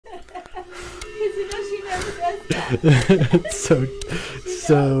It's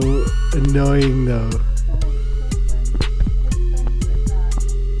so annoying though.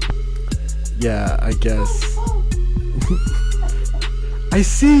 Yeah, I guess. I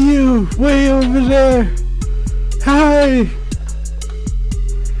see you way over there. Hi.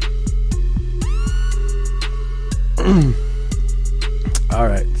 All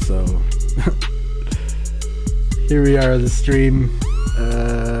right, so here we are on the stream.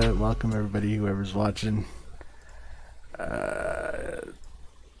 Welcome everybody, whoever's watching.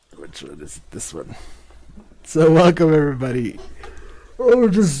 Which one is it? This one? So welcome everybody. We're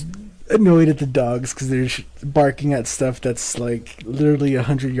just annoyed at the dogs because they're barking at stuff that's like literally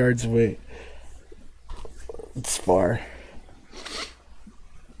 100 yards away. It's far.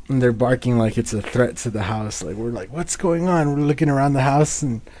 And they're barking like it's a threat to the house. Like, we're like, what's going on? We're looking around the house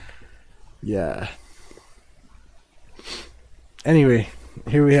and yeah. Anyway,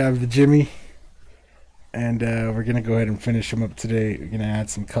 here we have the Jimmy. And we're going to go ahead and finish him up today. We're going to add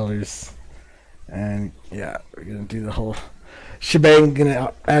some colors. And yeah, we're going to do the whole shebang. Going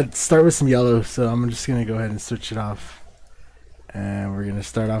to start with some yellow. So I'm just going to go ahead and switch it off. And we're going to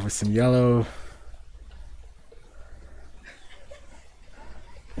start off with some yellow.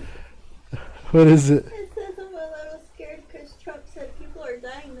 What is it? It says I'm a little scared because Trump said people are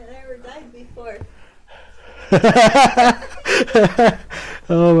dying that never died before.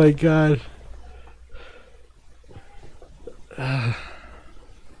 Oh my god.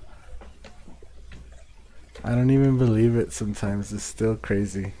 I don't even believe it sometimes. It's still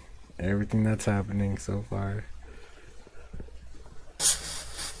crazy. Everything that's happening so far.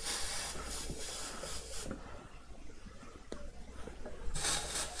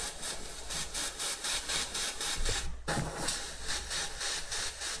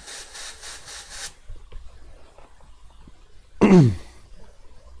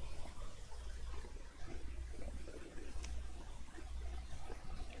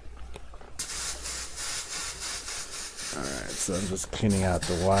 So I'm just cleaning out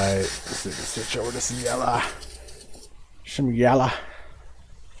the white. So we can switch over to some yellow. Some yellow.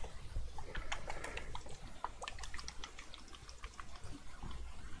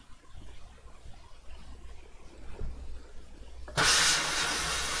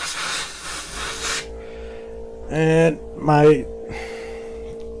 And my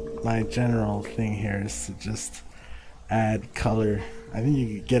general thing here is to just add color. I think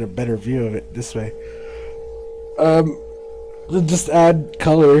you could get a better view of it this way. Just add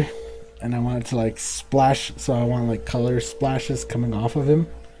color, and I want it to like splash, so I want like color splashes coming off of him,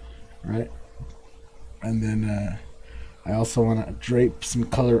 right? And then I also want to drape some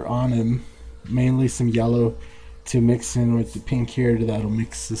color on him, mainly some yellow to mix in with the pink here. That'll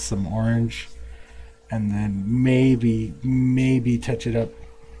mix with some orange, and then maybe touch it up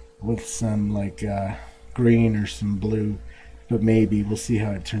with some like green or some blue, but maybe we'll see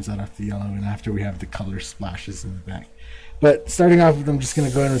how it turns out after the yellow and after we have the color splashes in the back. But starting off with, I'm just going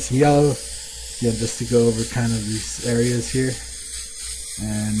to go in with some yellow, just to go over kind of these areas here.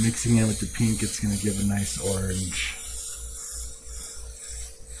 And mixing it with the pink, it's going to give a nice orange.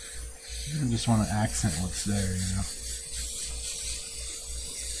 I just want to accent what's there,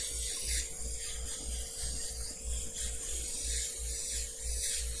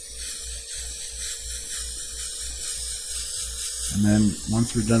 And then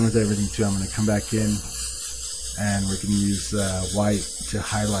once we're done with everything too, I'm going to come back in. And we're going to use white to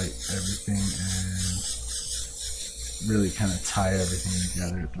highlight everything and really kind of tie everything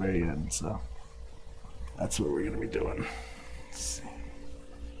together at the very end. So that's what we're going to be doing. Let's see.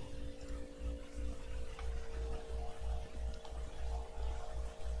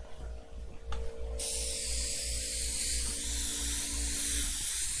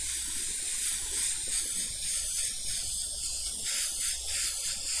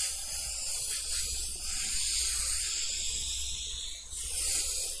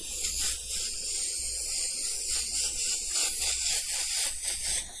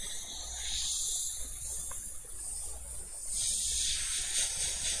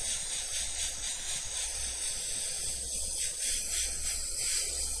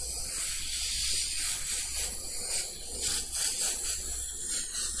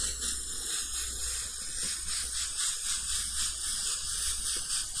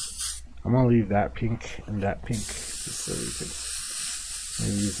 I'm gonna leave that pink and that pink just so we can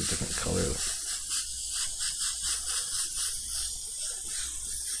maybe use a different color.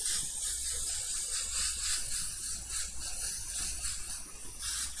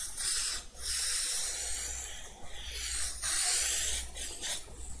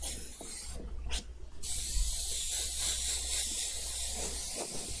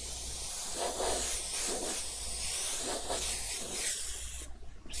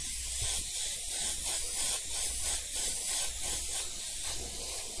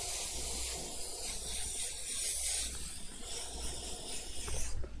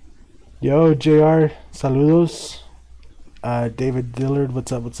 Yo, JR, saludos. David Dillard,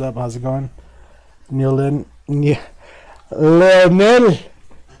 what's up, what's up? How's it going? Leonel,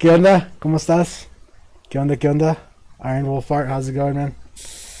 ¿qué onda? ¿Cómo estás? ¿Qué onda, qué onda? Iron Wolf Art, how's it going, man?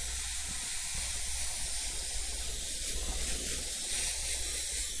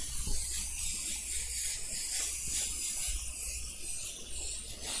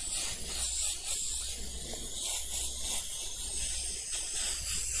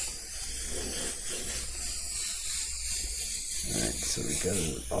 Alright, so we got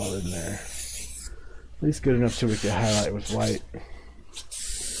it all in there. At least good enough so we can highlight with white.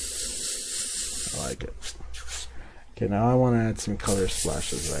 I like it. Okay, now I want to add some color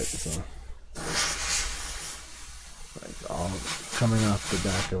splashes, right? So, like all coming off the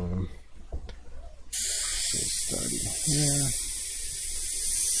back of them. So starting here.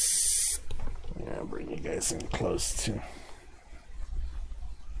 Yeah, I'll bring you guys in close too.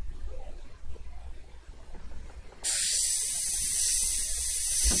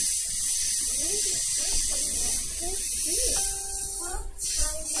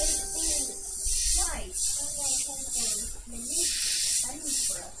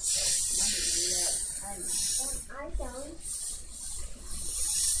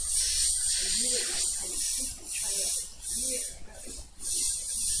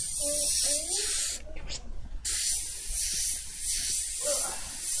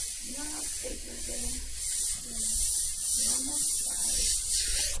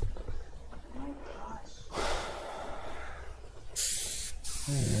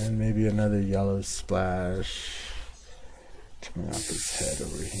 And maybe another yellow splash coming off his head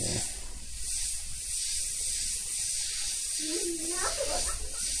over here.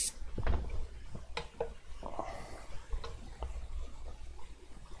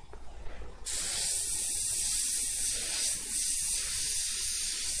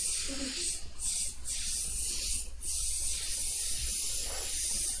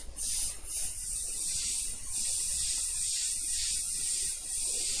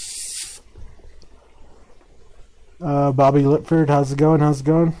 Bobby Lipford, how's it going? How's it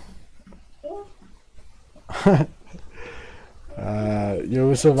going? Yo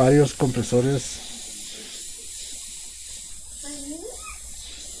uso varios compresores.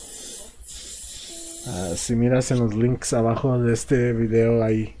 Si miras en los links abajo de este video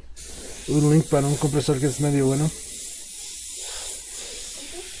hay un link para un compresor que es medio bueno.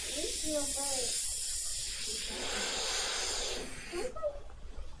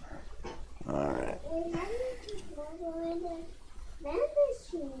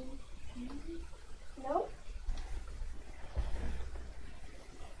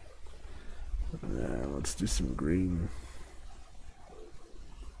 Let's do some green.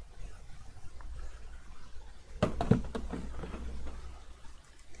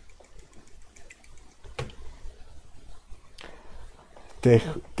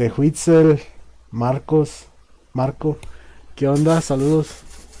 Tehuitzel, Marco, ¿qué onda? Saludos.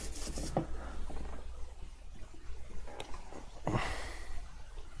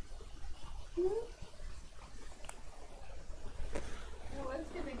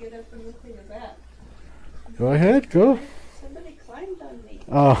 Go ahead, go. Somebody climbed on me.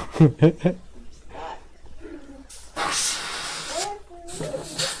 Oh. There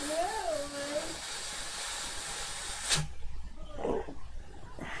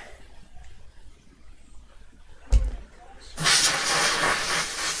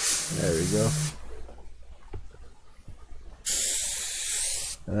we go.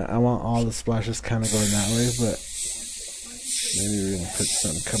 I want all the splashes kind of going that way, but maybe we're going to put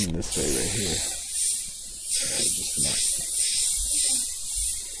some coming this way right here. Just enough.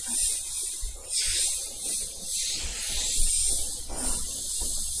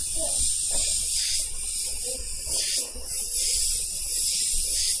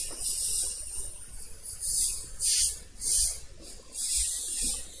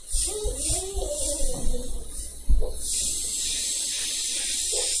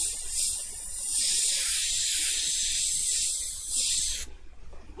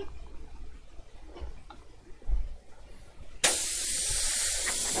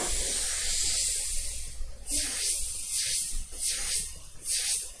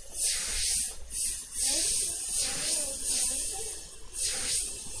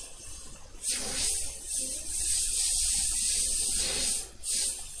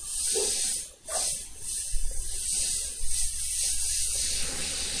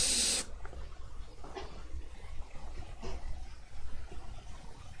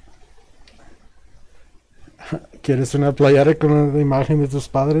 ¿Quieres una playera con una imagen de tus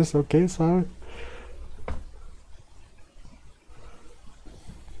padres? Ok, ¿sabes?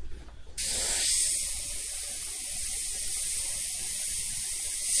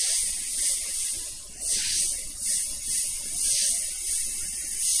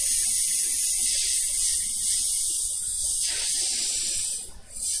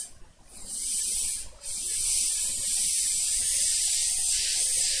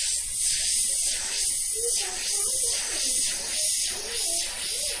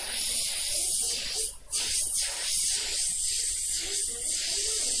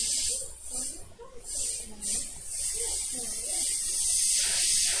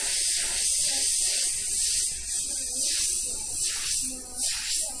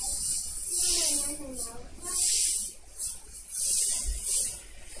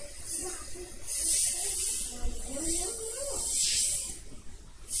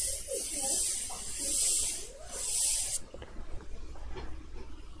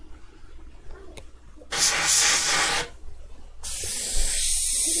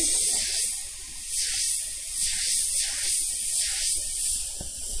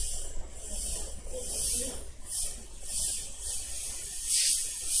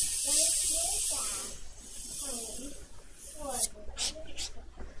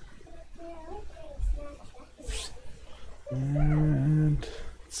 And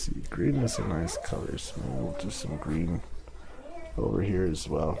let's see, green is a nice color, so we'll do some green over here as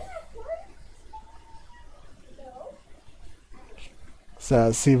well. O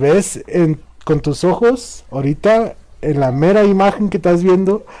sea, si ves con tus ojos, ahorita en la mera imagen que estás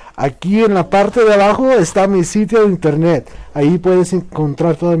viendo, aquí en la parte de abajo está mi sitio de internet. Ahí puedes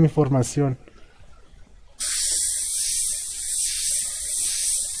encontrar toda mi información.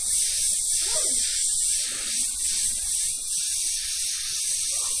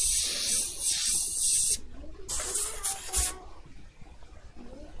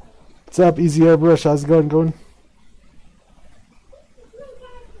 What's up, Easy Airbrush? How's it going?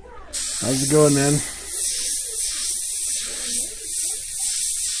 How's it going, man?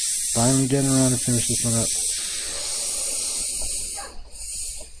 Finally getting around to finish this one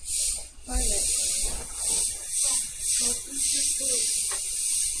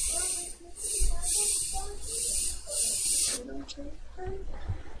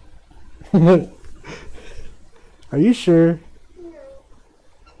up. Are you sure?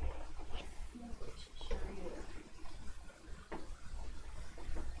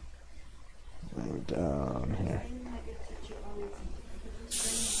 Down here.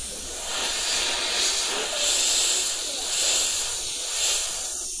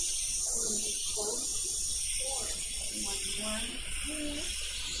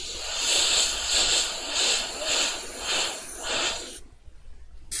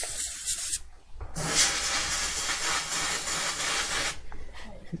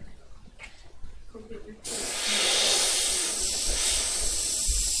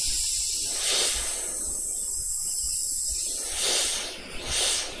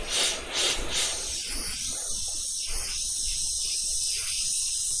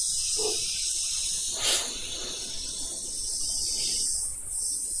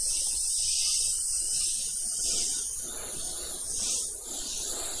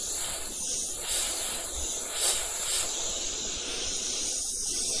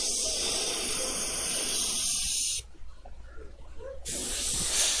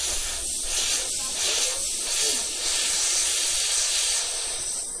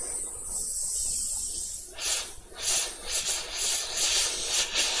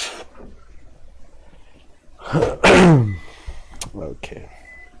 Okay.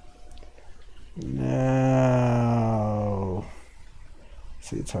 Now,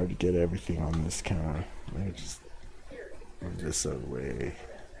 see, it's hard to get everything on this camera. Let me just move this away.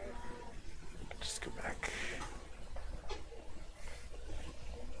 Just go back.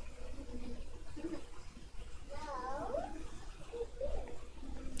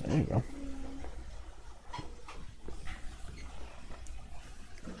 There you go.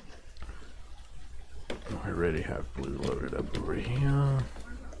 I already have blue loaded up over here.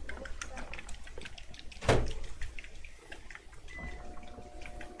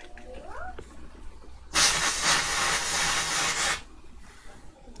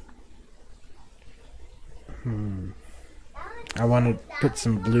 I want to put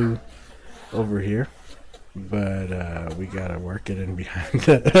some blue over here, but we gotta work it in behind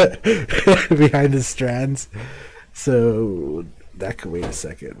the behind the strands, so that could wait a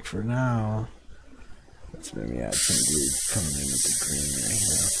second. For now, let's maybe add some blue coming in with the green right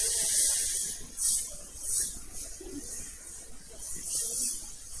here.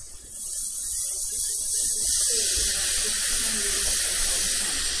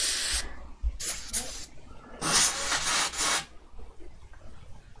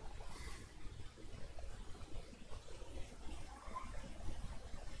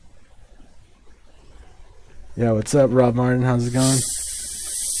 Yeah, what's up, Rob Martin? How's it going?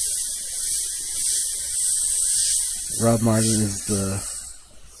 Rob Martin is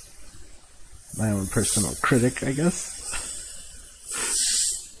my own personal critic, I guess.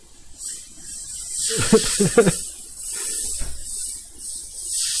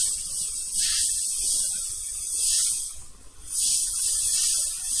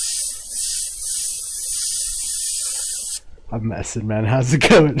 I'm messing, man. How's it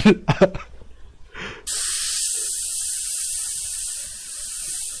going?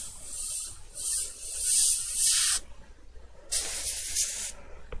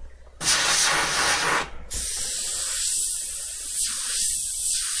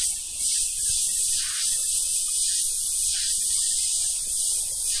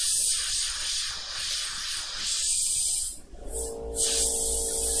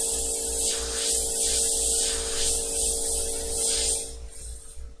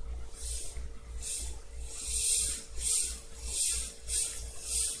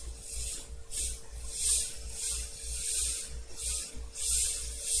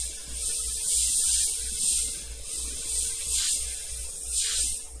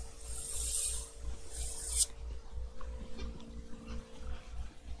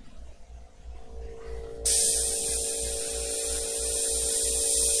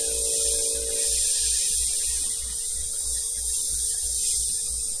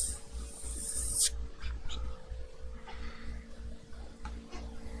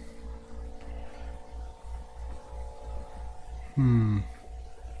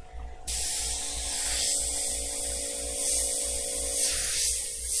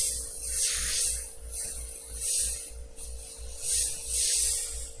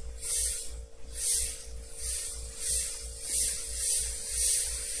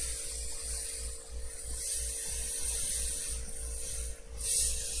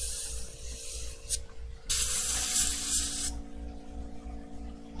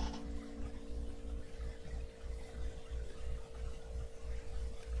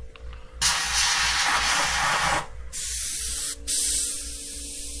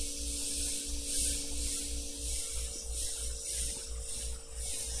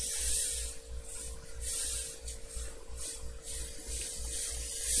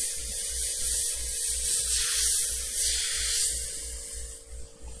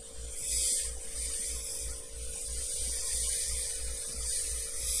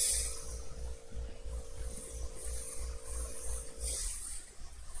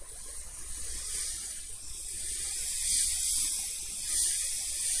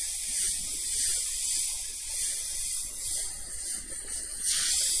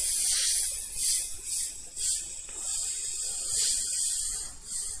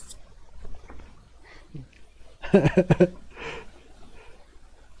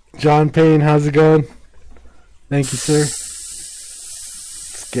 John Payne, how's it going? Thank you, sir.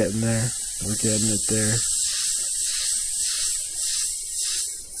 It's getting there. We're getting it there.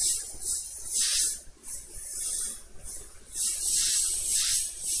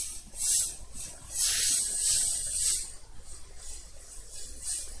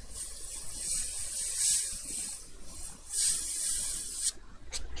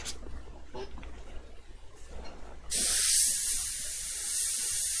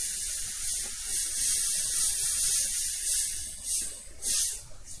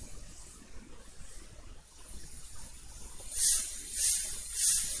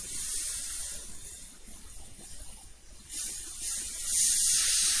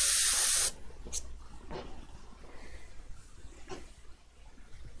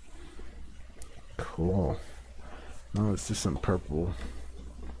 Cool. Now let's do some purple.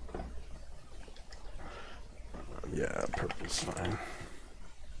 Yeah, purple's fine.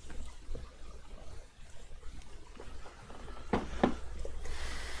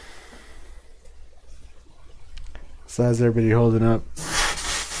 So how's everybody holding up?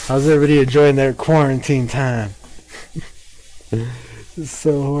 How's everybody enjoying their quarantine time? It's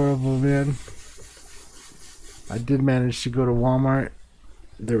so horrible, man. I did manage to go to Walmart.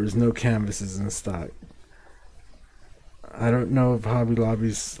 There was no canvases in stock. I don't know if Hobby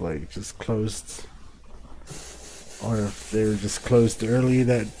Lobby's like just closed, or if they were just closed early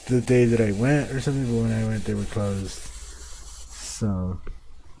the day that I went or something. But when I went, they were closed. So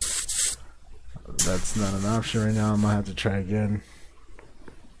that's not an option right now. I'm gonna have to try again.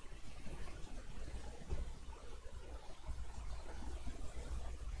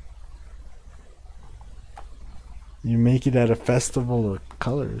 You make it at a festival of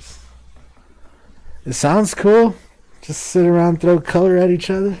colors. It sounds cool. Just sit around, throw color at each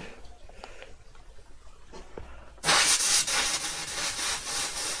other.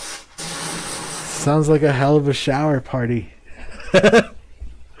 Sounds like a hell of a shower party. Alright,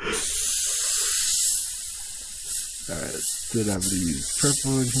 then I'm gonna use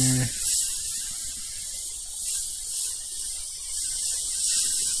purple in here.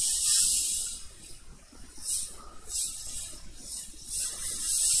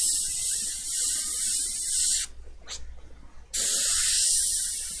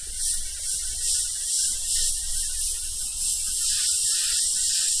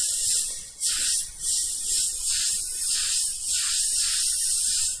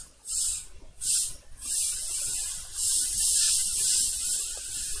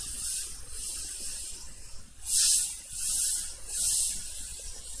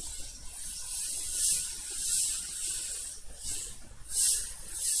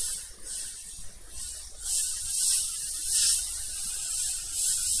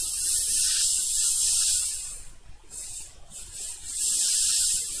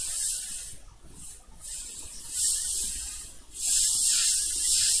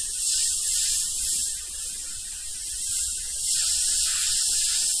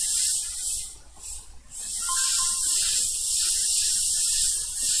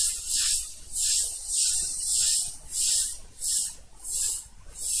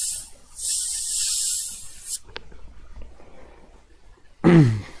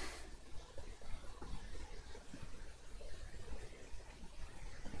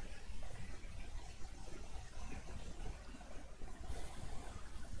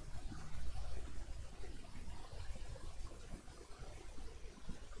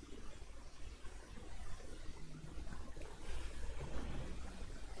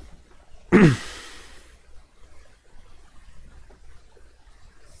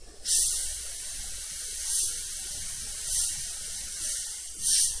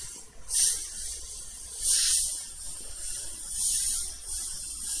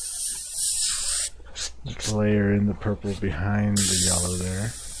 Let's layer in the purple behind the yellow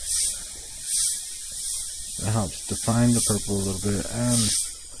there. That helps define the purple a little bit and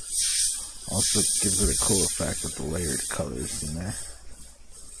also gives it a cool effect with the layered colors in there.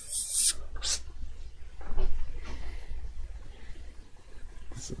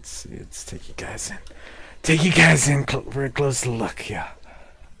 So let's see, let's take you guys in. Take you guys in for a close look here.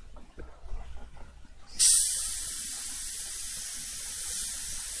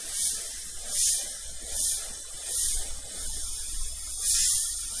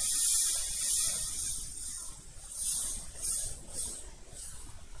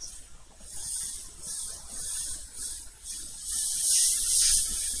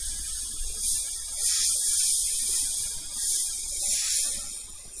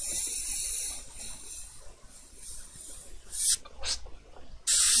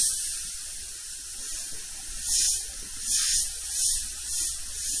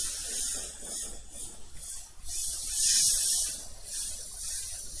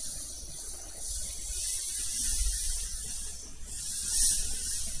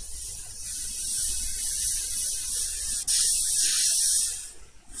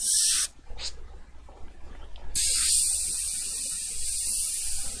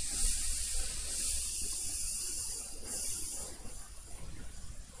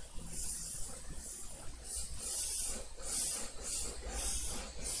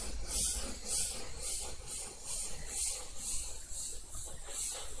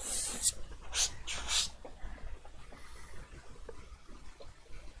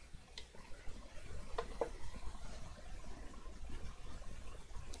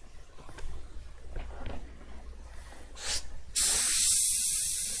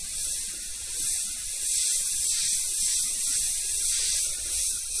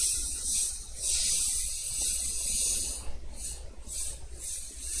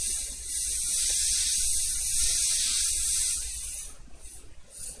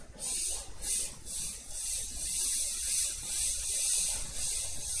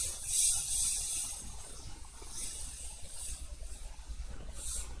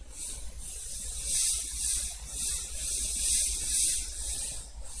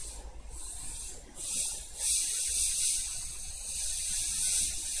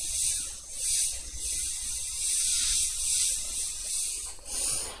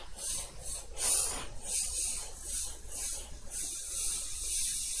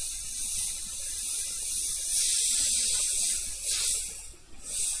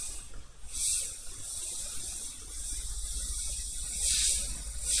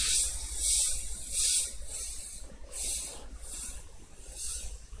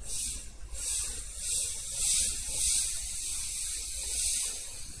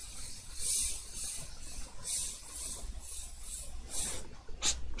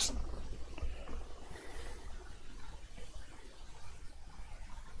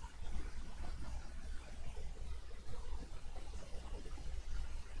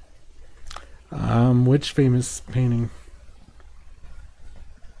 Which famous painting?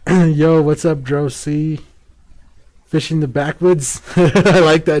 Yo, what's up, Dro C? Fishing the Backwoods? I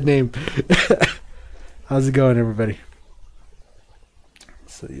like that name. How's it going, everybody?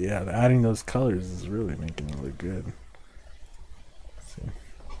 So yeah, adding those colors is really making it look good. See,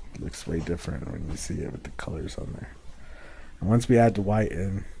 it looks way different when you see it with the colors on there. And once we add the white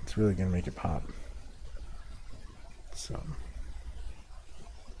in, it's really gonna make it pop. So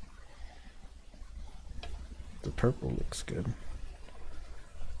the purple looks good.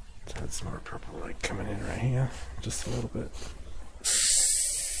 Let's add some more purple light coming in right here, just a little bit.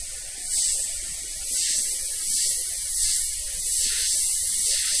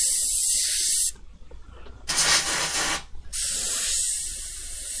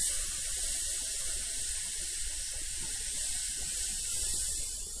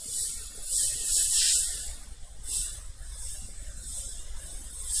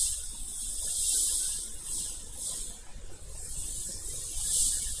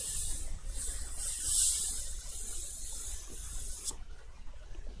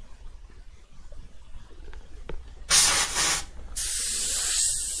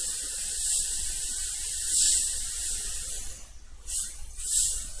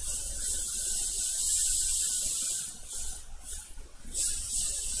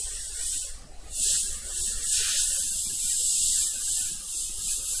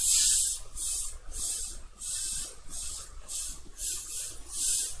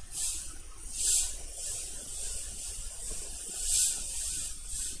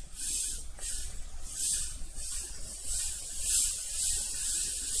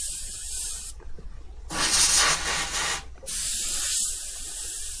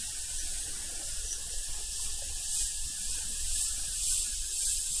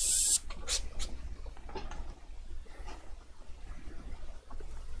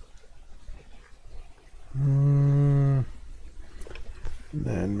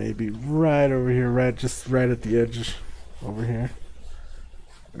 And then maybe right over here, just right at the edge over here.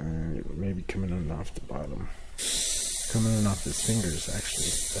 Maybe coming in off the bottom. Coming in off his fingers,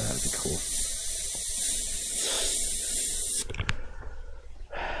 actually. That'd be cool.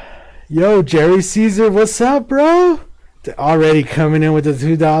 Yo, Jerry Caesar, what's up, bro? They're already coming in with the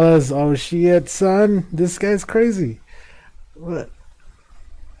 $2. Oh shit, son. This guy's crazy. What?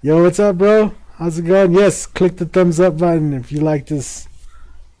 Yo, what's up, bro? How's it going? Yes, click the thumbs up button if you like this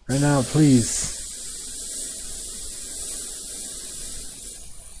right now, please.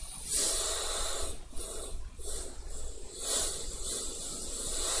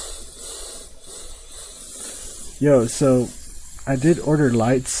 Yo, so I did order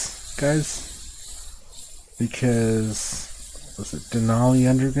lights, guys, because was it Denali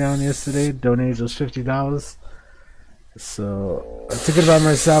Underground yesterday donated those $50. So I took it by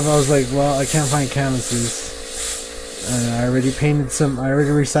myself. I was like, well, I can't find canvases, and I already painted some. I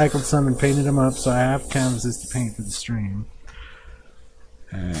already recycled some and painted them up, so I have canvases to paint for the stream.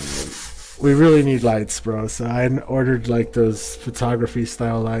 And we really need lights, bro. So I ordered like those photography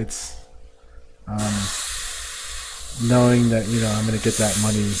style lights. Knowing that, you know, I'm going to get that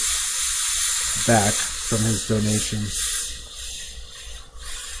money back from his donation.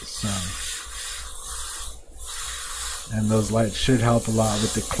 So, and those lights should help a lot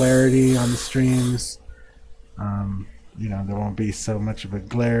with the clarity on the streams. You know, there won't be so much of a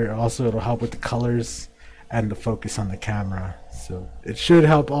glare. Also, it'll help with the colors and the focus on the camera. So it should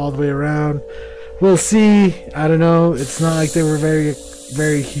help all the way around. We'll see. I don't know. It's not like they were very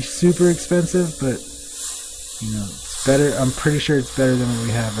super expensive, but you know, it's better. I'm pretty sure it's better than what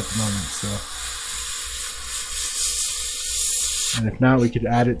we have at the moment. So, and if not, we could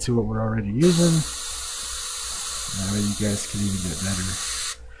add it to what we're already using. That way, you guys can even get better.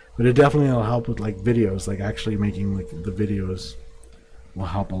 But it definitely will help with like videos, like actually making like the videos will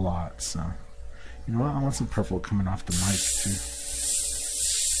help a lot. So, you know what? I want some purple coming off the mic too.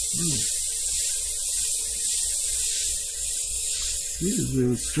 Ooh.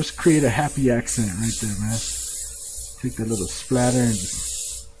 Just create a happy accent right there, man. Take that little splatter and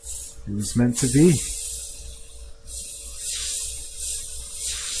just, it was meant to be.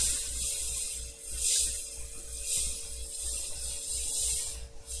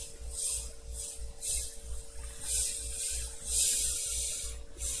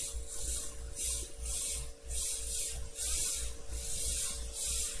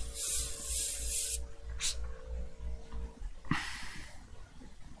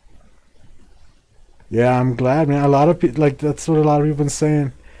 Yeah, I'm glad, man. A lot of people, like, that's what a lot of people have been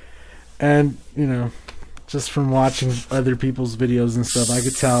saying. And, you know, just from watching other people's videos and stuff, I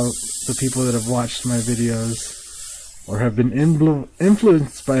could tell the people that have watched my videos or have been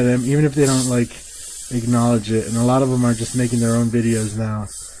influenced by them, even if they don't, like, acknowledge it. And a lot of them are just making their own videos now.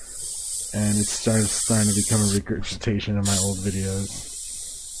 And it's starting to become a regurgitation of my old videos.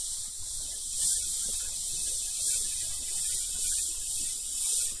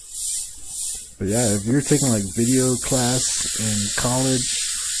 But yeah, if you're taking like video class in college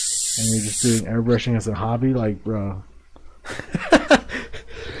and you're just doing airbrushing as a hobby, like, bro,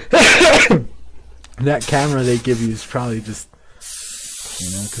 that camera they give you is probably just,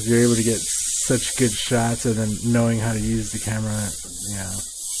 you know, because you're able to get such good shots, and then knowing how to use the camera, yeah.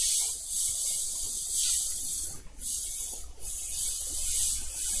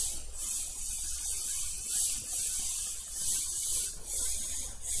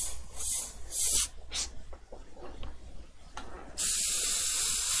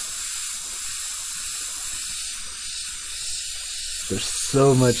 There's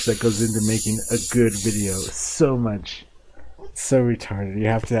so much that goes into making a good video. So much. It's so retarded. You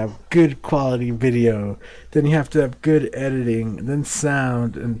have to have good quality video. Then you have to have good editing. Then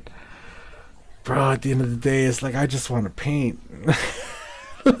sound. And bro, at the end of the day, it's like I just want to paint.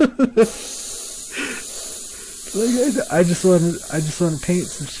 Like I just want to paint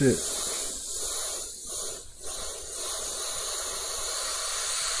some shit.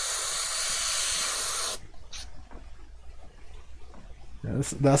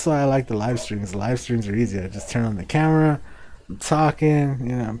 That's why I like the live streams. The live streams are easy. I just turn on the camera, I'm talking,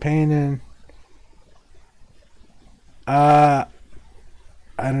 you know, I'm painting. I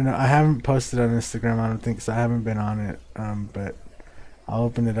don't know. I haven't posted on Instagram, I don't think, so I haven't been on it. But I'll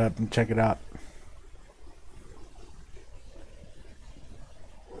open it up and check it out.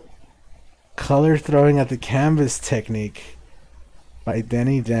 Color throwing at the canvas technique by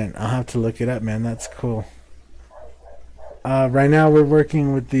Denny Dent. I'll have to look it up, man. That's cool. Right now we're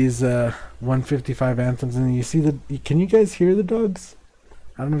working with these 155 anthems, and you see can you guys hear the dogs?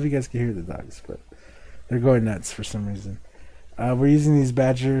 I don't know if you guys can hear the dogs, but they're going nuts for some reason. We're using these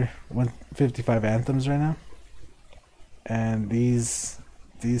Badger 155 Anthems right now, and these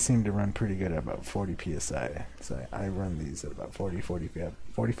seem to run pretty good at about 40 psi. So I run these at about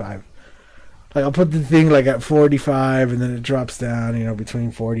 45. Like I'll put the thing like at 45, and then it drops down, you know,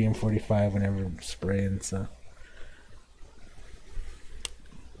 between 40 and 45 whenever I'm spraying. So.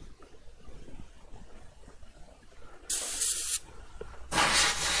 I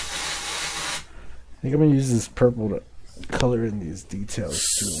think I'm gonna use this purple to color in these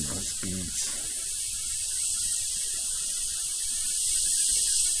details too on those beads.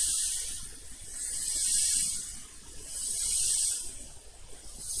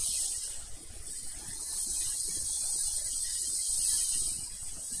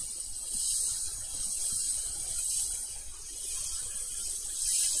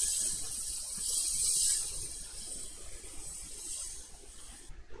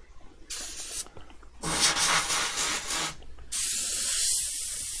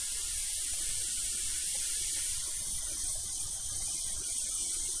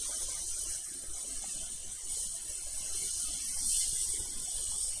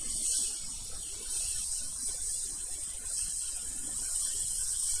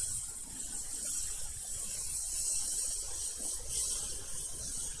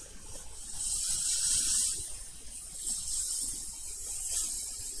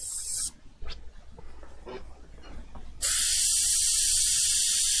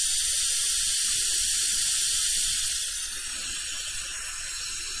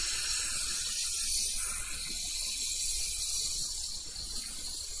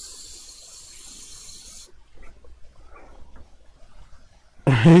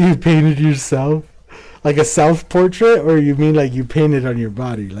 You painted yourself? Like a self-portrait? Or you mean like you painted on your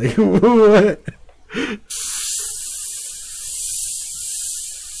body? Like, what?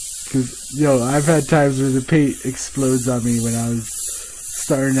 Because, yo, I've had times where the paint explodes on me when I was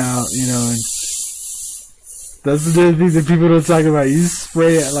starting out, you know, and that's the thing that people don't talk about. You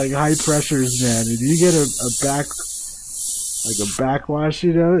spray at like high pressures, man, and you get a backwash,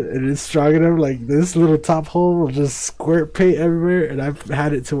 you know, and it's strong enough, like this little top hole will just squirt paint everywhere, and I've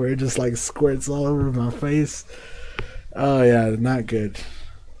had it to where it just like squirts all over my face. Oh yeah, not good.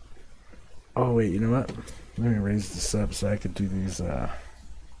 Oh wait, you know what? Let me raise this up so I could do these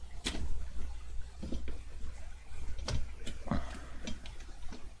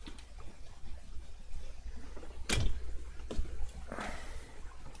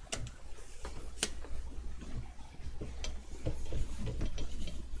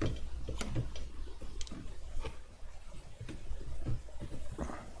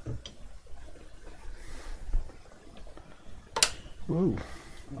Ooh,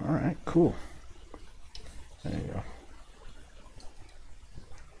 all right, cool. There you go.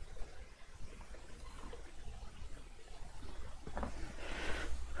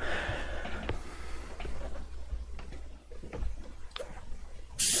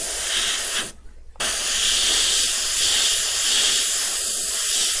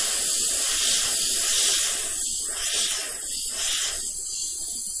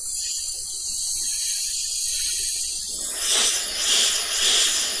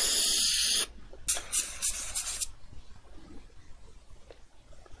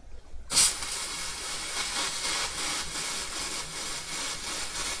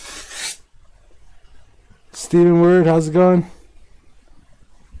 Steven Word, how's it going?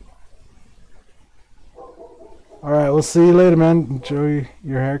 Alright, we'll see you later, man. Enjoy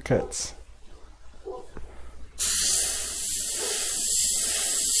your haircuts.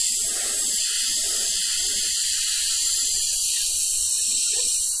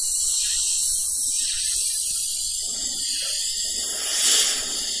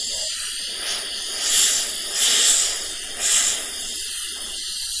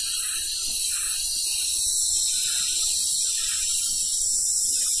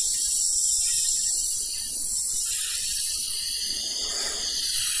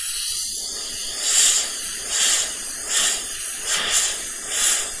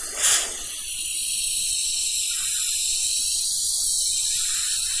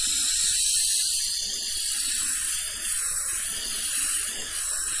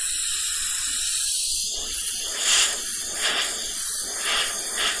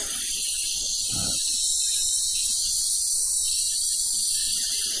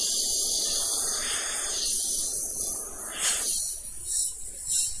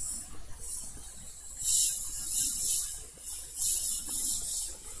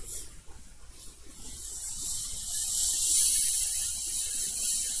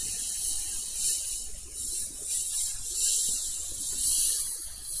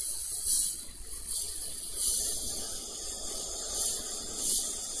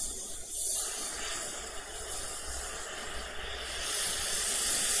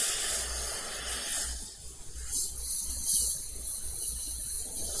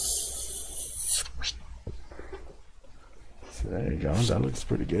 There you go. That looks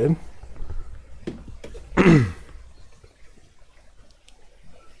pretty good.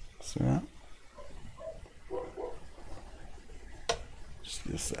 So yeah.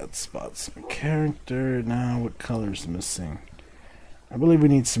 Just that spot some character. Now what color's missing? I believe we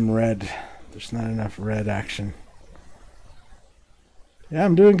need some red. There's not enough red action. Yeah,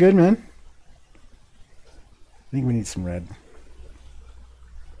 I'm doing good, man. I think we need some red.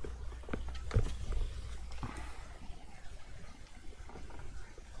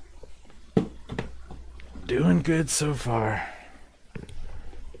 Doing good so far.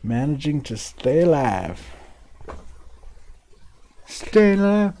 Managing to stay alive. Stay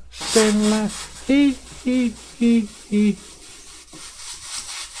alive, stay alive. Hee, hee, hee, hee.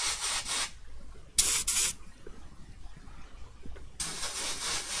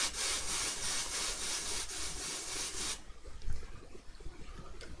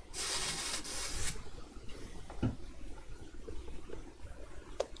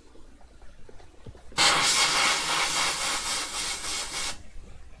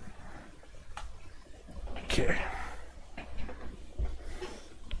 Okay.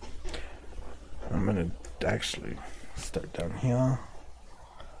 I'm gonna actually start down here.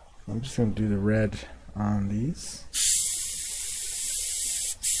 I'm just gonna do the red on these.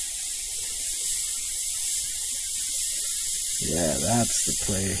 Yeah, that's the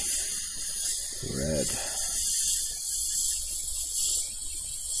play. Red.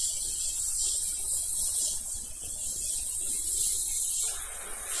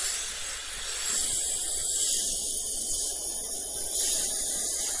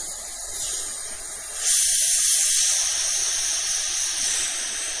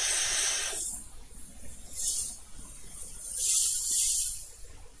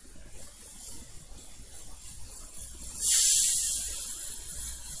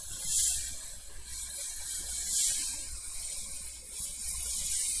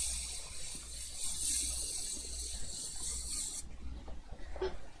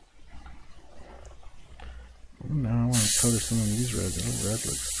 Now I want to color some of these reds. That red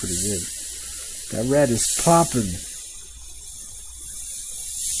looks pretty good. That red is popping.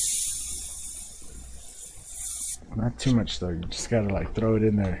 Not too much though. You just gotta like throw it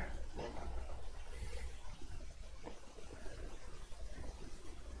in there.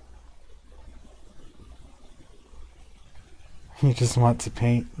 You just want to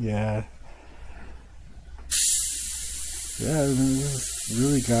paint, yeah. Yeah, this has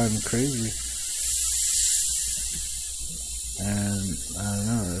really gotten crazy. And I don't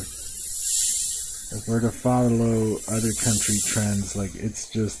know, if we're to follow other country trends, like it's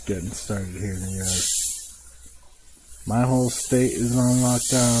just getting started here in the US. My whole state is on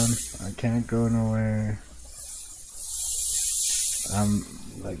lockdown. I can't go nowhere. I'm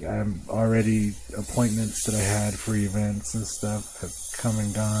already, appointments that I had for events and stuff have come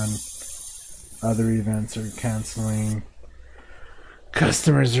and gone. Other events are canceling.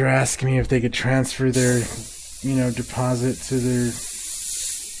 Customers are asking me if they could transfer their deposit to their,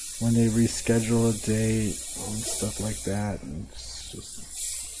 when they reschedule a date and stuff like that. And it's just,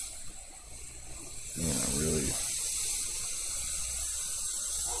 really.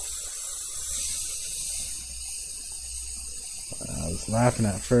 I was laughing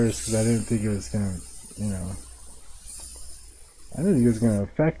at first because I didn't think it was going to, I didn't think it was going to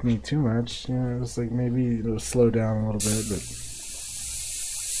affect me too much. It was like maybe it'll slow down a little bit, but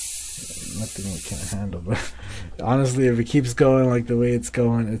nothing we can't handle. But honestly, if it keeps going like the way it's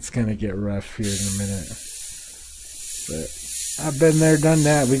going, it's gonna get rough here in a minute. But I've been there, done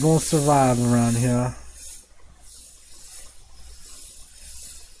that. We're gonna survive around here.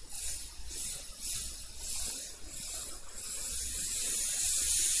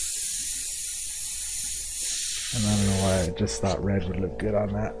 And I don't know why I just thought red would look good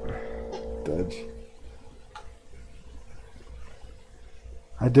on that. Did.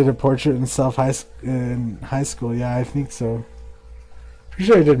 I did a portrait in high school. Yeah, I think so. Pretty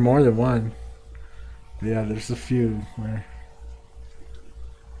sure I did more than one. But yeah, there's a few where.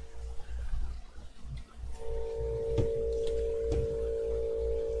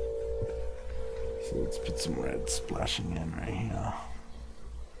 So let's put some red splashing in right here.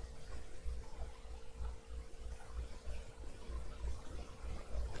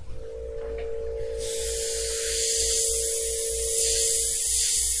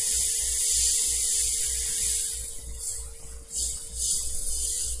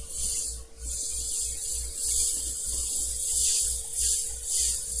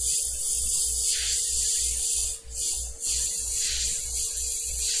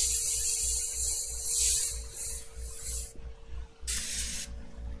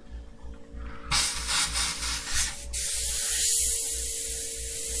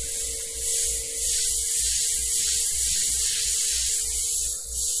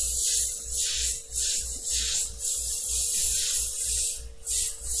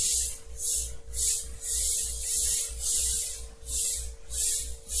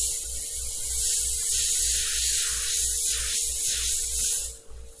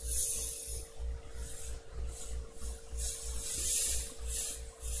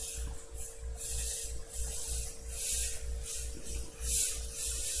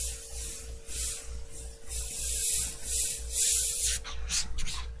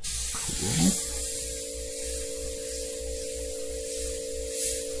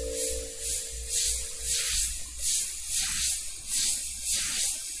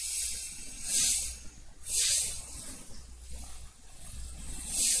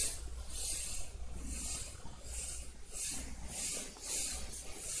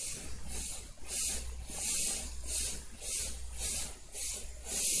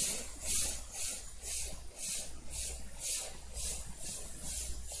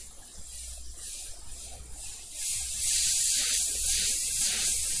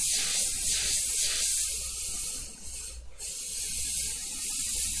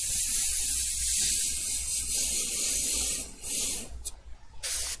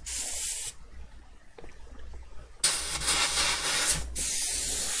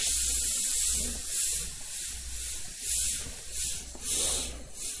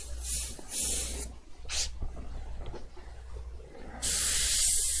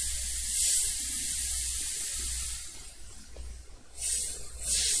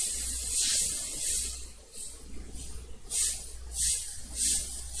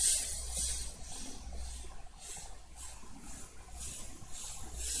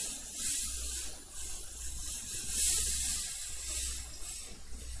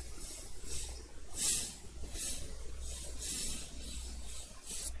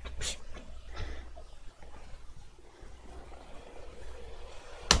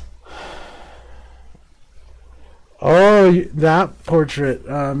 that portrait,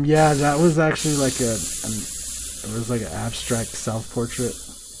 yeah, that was actually like it was like an abstract self-portrait,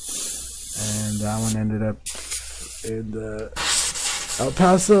 and that one ended up in the El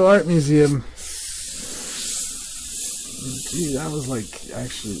Paso Art Museum. Gee, that was like,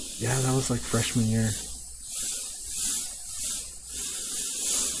 actually, yeah, that was like freshman year.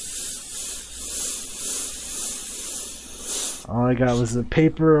 All I got was a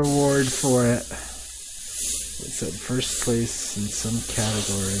paper award for it. It said first place in some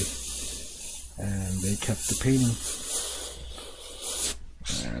category, and they kept the painting.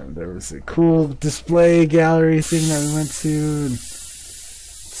 And there was a cool display gallery thing that we went to, and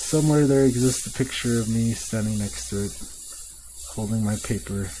somewhere there exists a picture of me standing next to it, holding my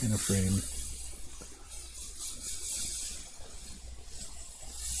paper in a frame.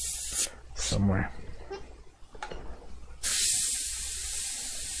 Somewhere.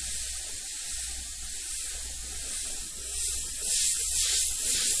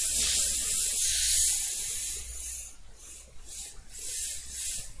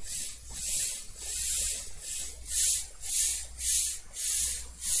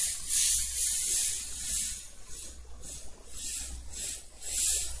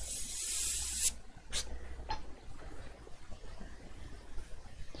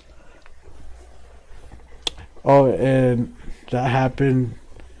 Oh, and that happened.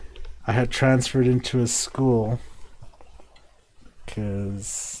 I had transferred into a school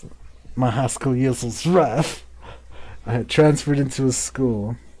because my high school years was rough. I had transferred into a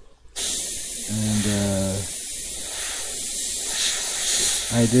school, and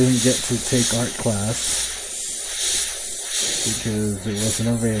I didn't get to take art class because it wasn't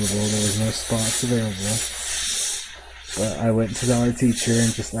available. There was no spots available. But I went to the art teacher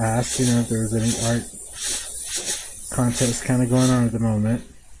and just asked, if there was any art contest kind of going on at the moment,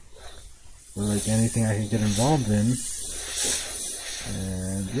 or like anything I could get involved in.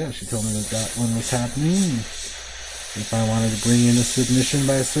 And yeah, she told me that one was happening. If I wanted to bring in a submission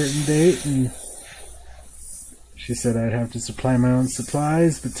by a certain date, and she said I'd have to supply my own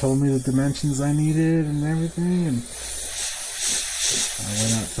supplies, but told me the dimensions I needed and everything. And I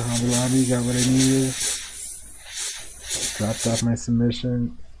went out to Hobby Lobby, got what I needed, dropped off my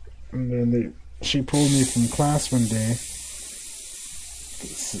submission, and then she pulled me from class one day.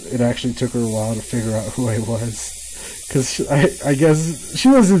 It actually took her a while to figure out who I was, because I guess she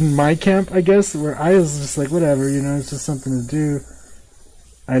was in my camp, I guess, where I was just like, whatever, it's just something to do.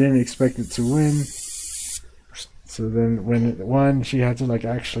 I didn't expect it to win. So then when it won, she had to like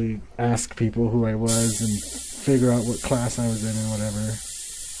actually ask people who I was and figure out what class I was in and whatever.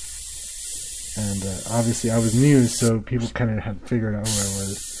 And obviously I was new, so people kind of had figured out who I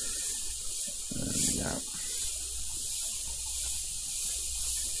was. Yeah.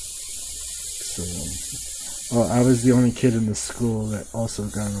 So, well, I was the only kid in the school that also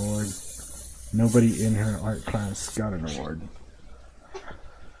got an award. Nobody in her art class got an award.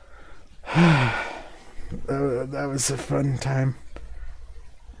 That was a fun time.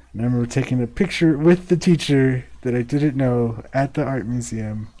 I remember taking a picture with the teacher that I didn't know at the art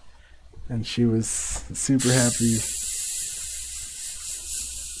museum, and she was super happy.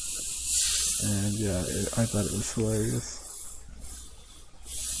 And yeah, I thought it was hilarious.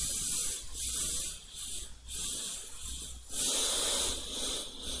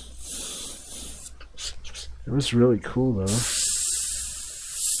 It was really cool though.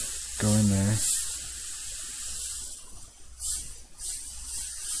 Go in there.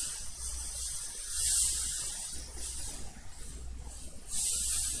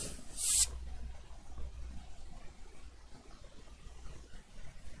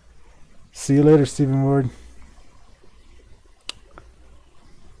 See you later, Stephen Ward.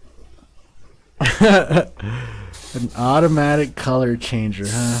 An automatic color changer,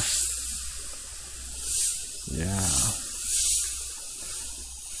 huh? Yeah.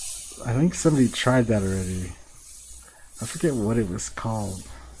 I think somebody tried that already. I forget what it was called.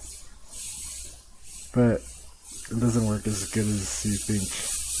 But it doesn't work as good as you think.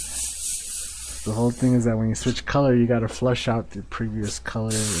 The whole thing is that when you switch color, you gotta flush out the previous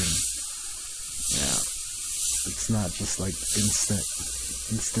color, and yeah, it's not just like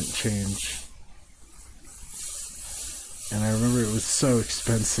instant change. And I remember it was so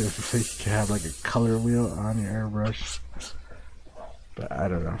expensive. You could have like a color wheel on your airbrush, but I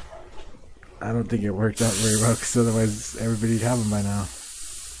don't know. I don't think it worked out very well, because otherwise everybody'd have them by now.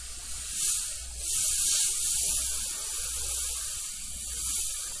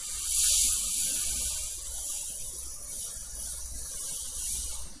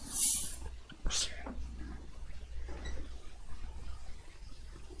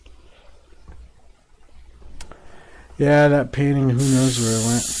 Yeah, that painting, who knows where it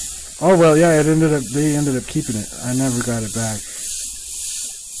went. Oh well, yeah, they ended up keeping it. I never got it back.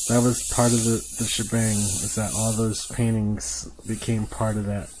 That was part of the shebang, is that all those paintings became part of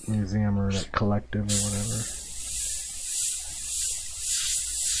that museum or that collective or whatever.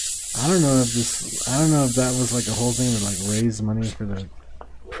 I don't know if that was like a whole thing to like raise money for the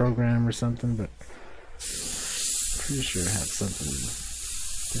program or something, but pretty sure it had something.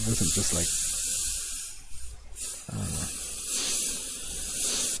 It wasn't just like, I don't know.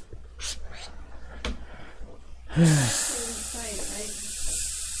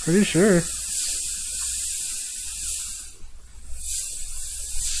 Pretty sure.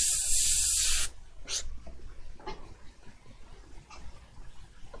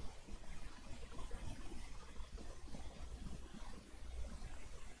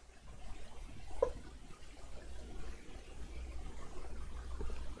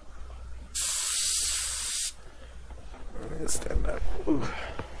 Stand up. Ooh.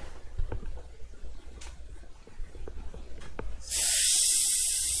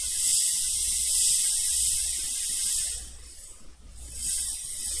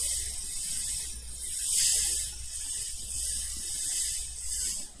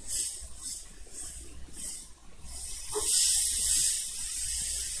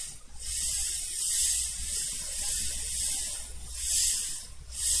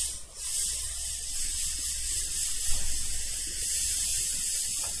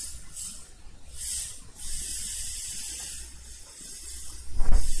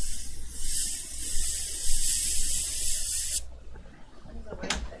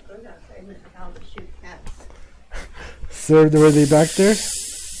 So were they back there? There were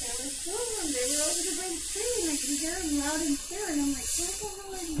two of them. They were over the big tree, and I could hear them loud and clear. And I'm like,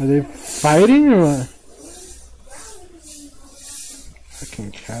 what the hell Are they fighting or what?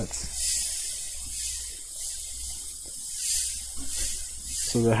 Fucking cats.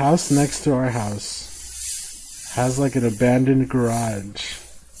 So the house next to our house has like an abandoned garage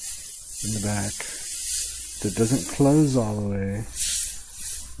in the back that doesn't close all the way.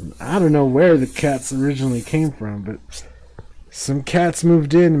 I don't know where the cats originally came from, but some cats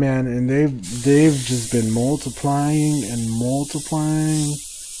moved in, man, and they've just been multiplying and multiplying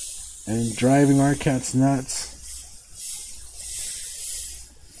and driving our cats nuts.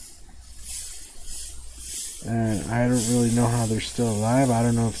 And I don't really know how they're still alive. I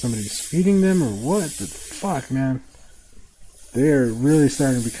don't know if somebody's feeding them or what, but fuck, man. They're really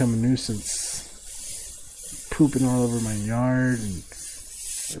starting to become a nuisance. Pooping all over my yard and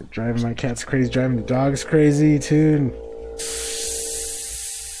driving my cats crazy, driving the dogs crazy too. And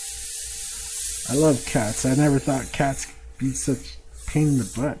I love cats. I never thought cats could be such pain in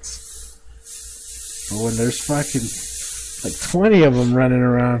the butts. But when there's fucking like 20 of them running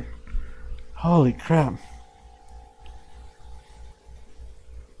around, holy crap.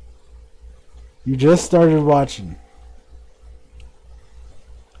 You just started watching.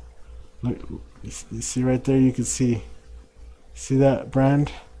 Look, you see right there, you can see that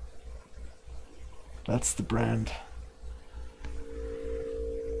brand? That's the brand.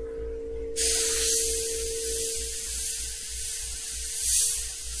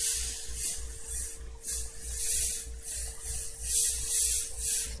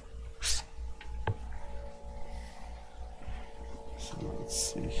 So let's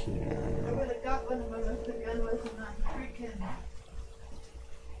see here. I would have got one of them if the gun wasn't on. Freaking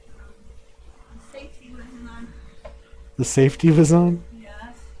the safety wasn't on. The safety was on?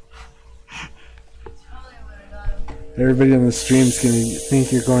 Yes. Probably would have got him. Everybody on the stream's gonna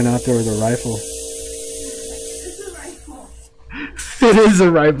think you're going out there with a rifle. It's a rifle. It is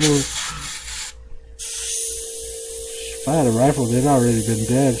a rifle. If I had a rifle, they'd already been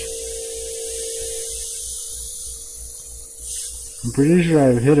dead. I'm pretty sure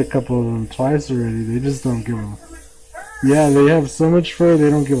I've hit a couple of them twice already. They just don't give a... Yeah, they have so much fur, they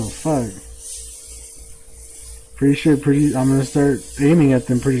don't give a fuck. Pretty sure I'm gonna start aiming at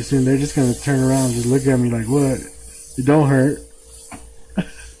them pretty soon. They're just gonna turn around and just look at me like, what? It don't hurt.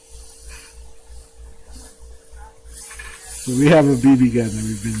 So we have a BB gun that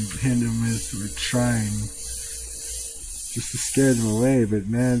we've been hitting them with. We're trying just to scare them away, but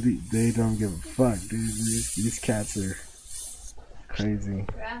man, they don't give a fuck, dude. These cats are crazy.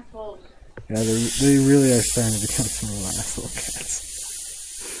 Assholes. Yeah, they really are starting to become some real asshole cats.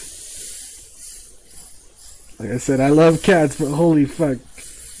 Like I said, I love cats, but holy fuck.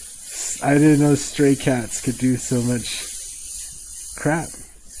 I didn't know stray cats could do so much crap.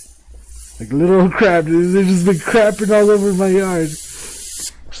 Like little crap. They've just been crapping all over my yard.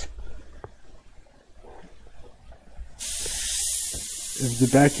 If the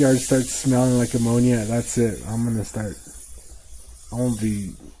backyard starts smelling like ammonia, that's it. I'm gonna start. I won't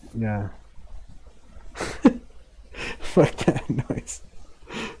be. Yeah. Fuck that noise.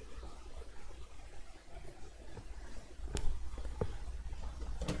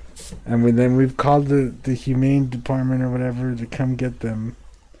 And then we've called the humane department or whatever to come get them.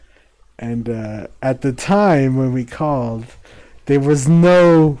 And at the time when we called, there was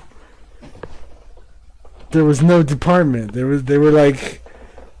no department. They were like,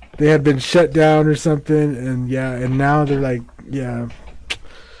 they had been shut down or something, and yeah, and now they're like, yeah,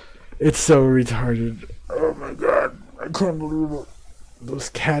 it's so retarded. Oh my god, I can't believe it. Those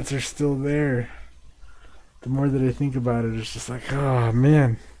cats are still there. The more that I think about it, it's just like, oh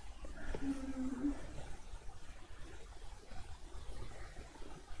man.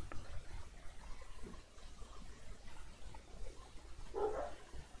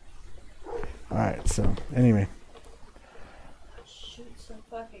 Alright, so anyway. Shoot some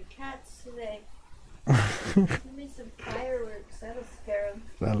fucking cats today. Give me some fireworks. That'll scare them.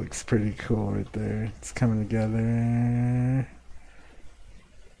 That looks pretty cool right there. It's coming together.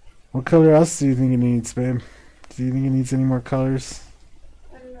 What color else do you think it needs, babe? Do you think it needs any more colors?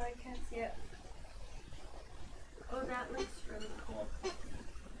 I don't know. I can't see it. Oh, that looks really cool.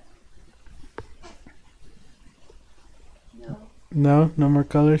 No. No? No more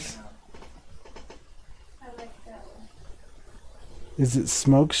colors? Is it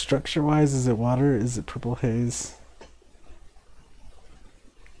smoke structure-wise? Is it water? Is it purple haze?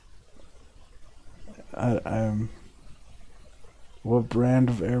 What brand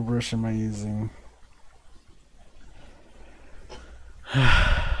of airbrush am I using?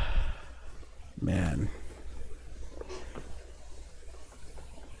 Man.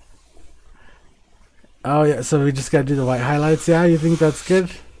 Oh yeah, so we just gotta do the white highlights, yeah? You think that's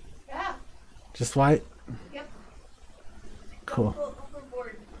good? Yeah. Just white? Yep. Cool. Don't go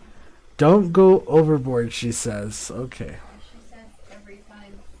overboard. Don't go overboard, she says. Okay. She says every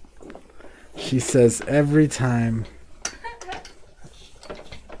time. She says every time.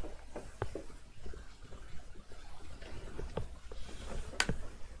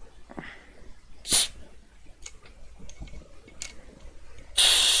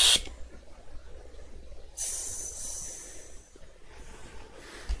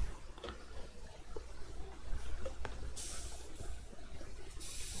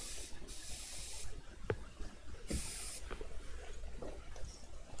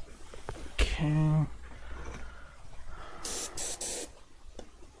 Okay.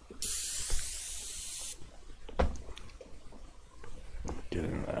 Get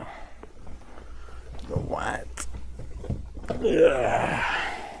in the white. Yeah.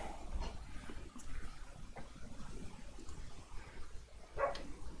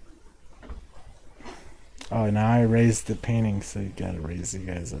 Oh, now I raised the painting, so you gotta raise you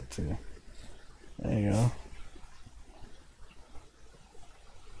guys up too. There you go.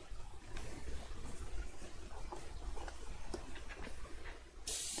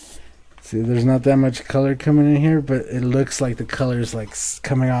 See, there's not that much color coming in here, but it looks like the color's like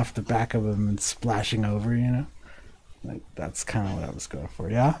coming off the back of them and splashing over, you know? Like, that's kind of what I was going for,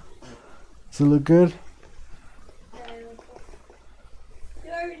 yeah? Does it look good?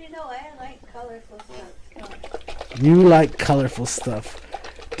 You already know I like colorful stuff. You like colorful stuff.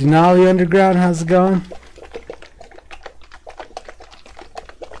 Denali Underground, how's it going?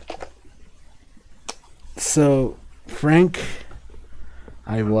 So, Frank,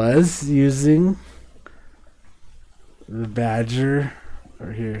 I was using the Badger.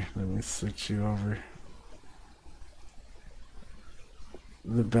 Or here, let me switch you over.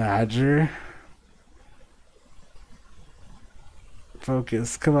 The Badger.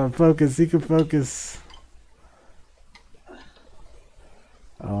 Focus. Come on, focus. You can focus.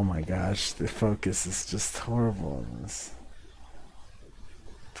 Oh my gosh, the focus is just horrible on this.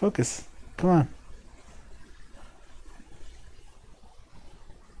 Focus. Come on.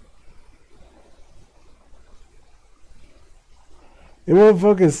 It won't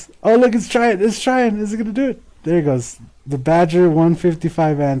focus. Oh, look, it's trying. It's trying. Is it going to do it? There it goes. The Badger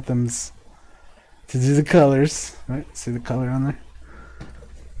 155 Anthems. To do the colors. Right? See the color on there?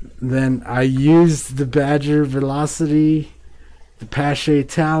 Then I used the Badger Velocity, the Pache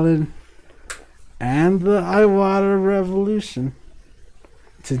Talon, and the Iwata Revolution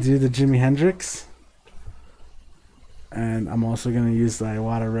to do the Jimi Hendrix. And I'm also going to use the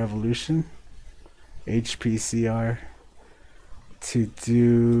Iwata Revolution, HPCR, to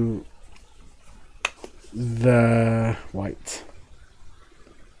do the white.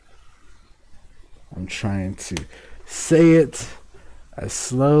 I'm trying to say it as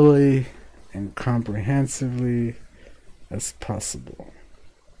slowly and comprehensively as possible.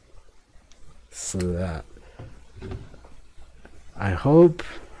 So that I hope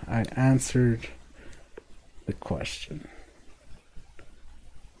I answered the question.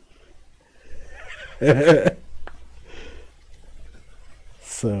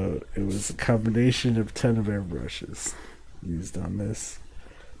 So it was a combination of 10 of airbrushes used on this.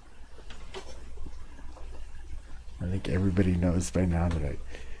 I think everybody knows by now that I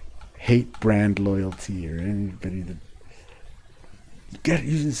hate brand loyalty or anybody that you gotta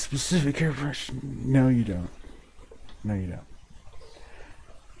use a specific airbrush. No, you don't. No, you don't.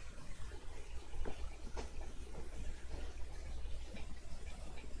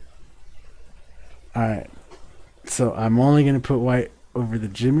 Alright, so I'm only going to put white over the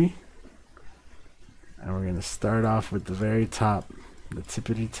Jimi. And we're going to start off with the very top, the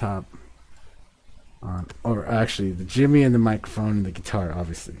tippity top. Or actually, the Jimi and the microphone and the guitar,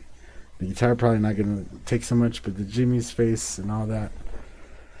 obviously. The guitar probably not going to take so much, but the Jimi's face and all that.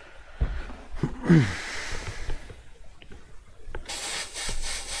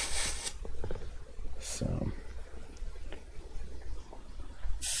 So...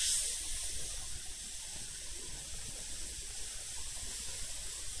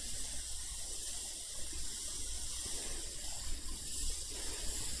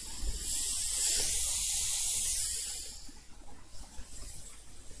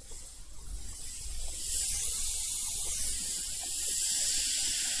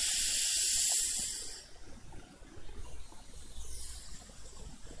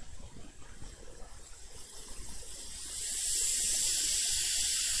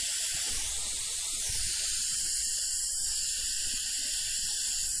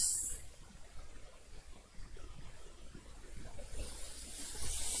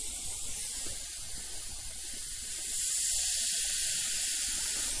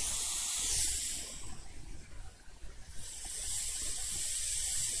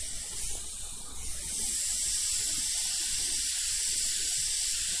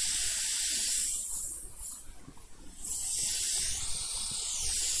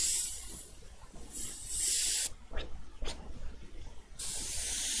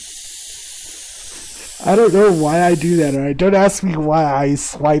 I don't know why I do that, alright? Don't ask me why I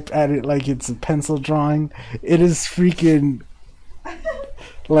swipe at it like it's a pencil drawing. It is freaking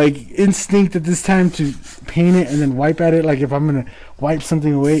like instinct at this time to paint it and then wipe at it like if I'm gonna wipe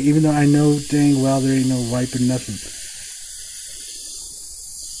something away, even though I know dang well there ain't no wiping nothing.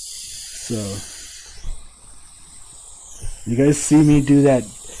 So you guys see me do that,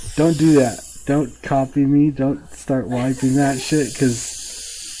 don't do that. Don't copy me, don't start wiping that shit, because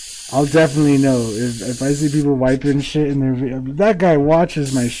I'll definitely know if I see people wiping shit in their video. That guy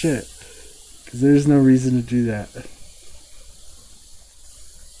watches my shit, because there's no reason to do that.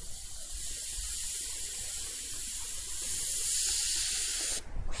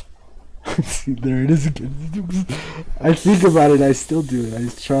 See, there it is again. I think about it, I still do it. I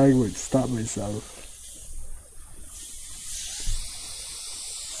try to stop myself.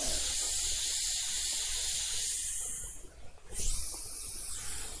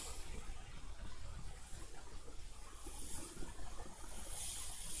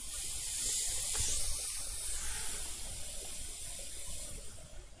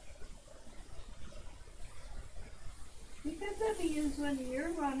 You could let me use one of your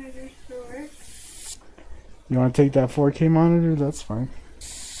monitors for work. You want to take that 4K monitor? That's fine.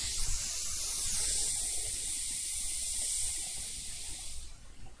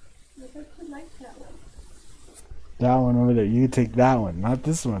 I could like that one. That one over there. You can take that one, not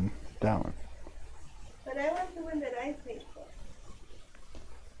this one. That one. But I want the one that I paid for.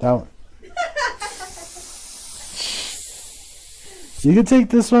 That one. You can take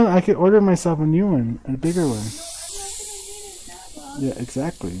this one. I could order myself a new one, a bigger one. No, I'm not gonna need it that long. Yeah,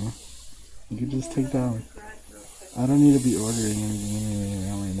 exactly. You can just take that one. I don't need to be ordering anything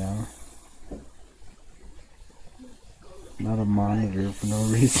right now. Not a monitor for no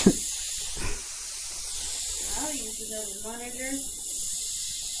reason. I'll use another monitor.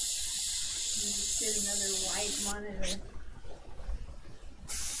 Just get another white monitor.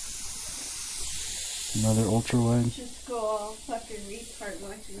 Another ultra wide. Just go all fucking retard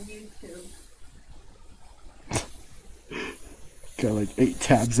watching YouTube. Got like 8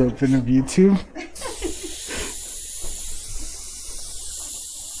 tabs open of YouTube.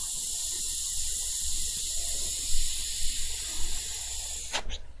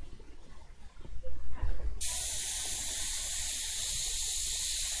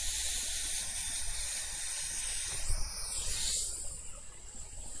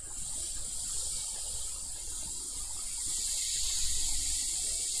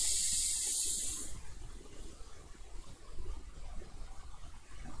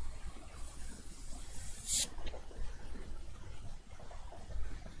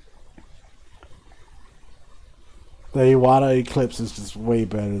 The Iwata Eclipse is just way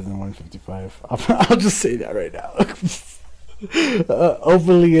better than 155. I'll just say that right now.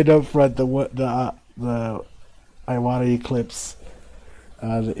 Openly and upfront, the Iwata Eclipse,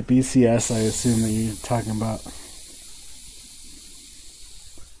 the BCS, I assume that you're talking about.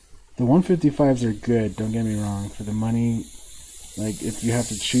 The 155s are good, don't get me wrong. For the money, like, if you have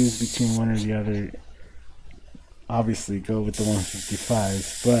to choose between one or the other, obviously go with the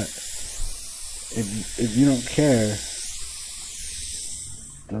 155s. But if you don't care,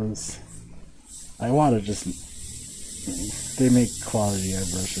 those Iwata they make quality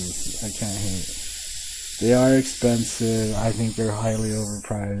airbrushes. I can't hate. They are expensive. I think they're highly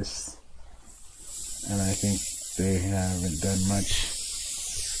overpriced, and I think they haven't done much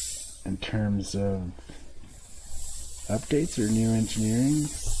in terms of updates or new engineering,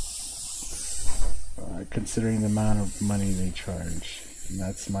 considering the amount of money they charge. And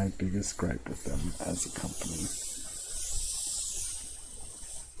that's my biggest gripe with them as a company.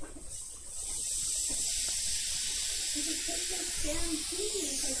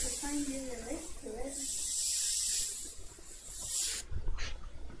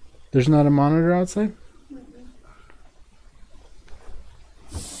 There's not a monitor outside?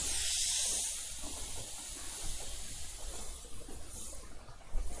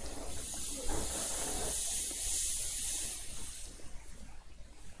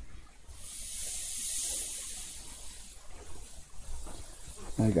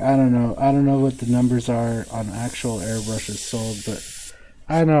 Like, I don't know what the numbers are on actual airbrushes sold, but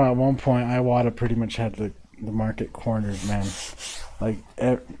I know at one point Iwata pretty much had the market cornered, man. Like,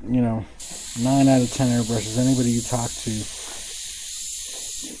 9 out of 10 airbrushes, anybody you talk to,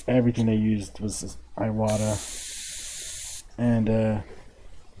 everything they used was Iwata. And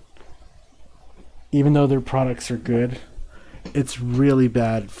even though their products are good, it's really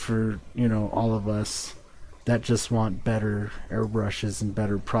bad for, all of us that just want better airbrushes and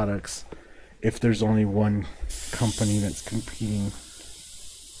better products if there's only one company that's competing.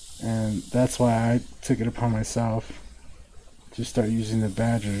 And that's why I took it upon myself to start using the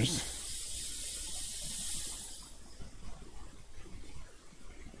Badgers.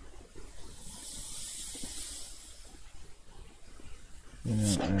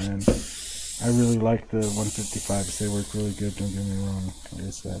 And I really like the 155s. They work really good, don't get me wrong, like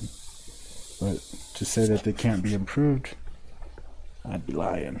I said. But to say that they can't be improved, I'd be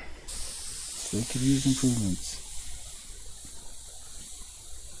lying. So they could use improvements.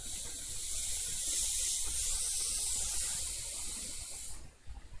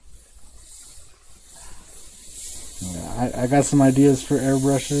 Yeah, I got some ideas for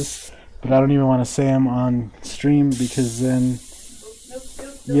airbrushes, but I don't even want to say them on stream because then...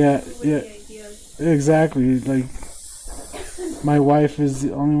 Yeah, exactly. Like, my wife is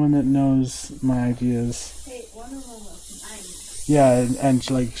the only one that knows my ideas. Hey, one of them was mine. Yeah,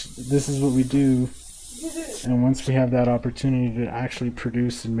 and like, this is what we do. And once we have that opportunity to actually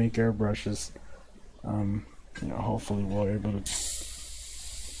produce and make airbrushes, hopefully we'll be able to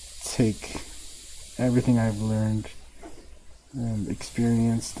take everything I've learned and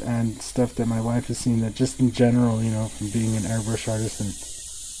experienced and stuff that my wife has seen, that just in general, from being an airbrush artist and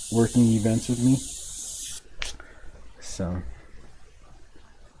working events with me. So,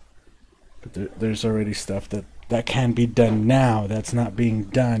 but there's already stuff that can be done now that's not being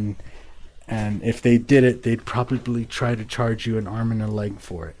done, and if they did it, they'd probably try to charge you an arm and a leg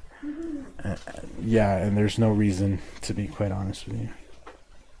for it. Yeah, and there's no reason, to be quite honest with you.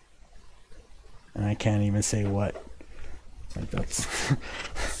 And I can't even say what. Like, that's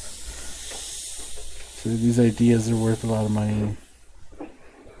so these ideas are worth a lot of money,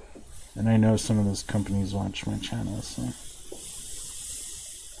 and I know some of those companies watch my channel, so.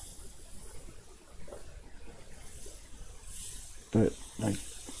 But like,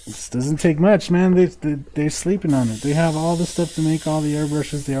 this doesn't take much, man. They're sleeping on it. They have all the stuff to make all the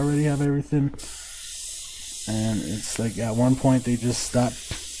airbrushes. They already have everything, and it's like at one point they just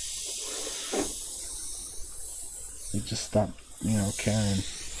stopped. They just stopped, caring.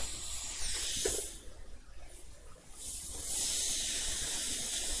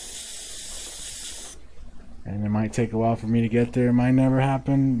 And it might take a while for me to get there. It might never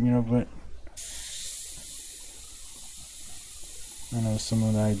happen, but I know some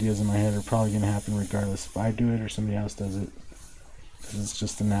of the ideas in my head are probably going to happen regardless if I do it or somebody else does it. Because it's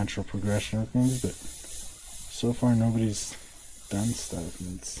just a natural progression of things. But so far nobody's done stuff.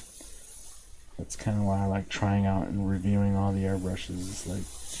 And that's kind of why I like trying out and reviewing all the airbrushes. It's like,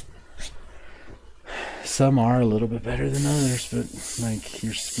 some are a little bit better than others, but like,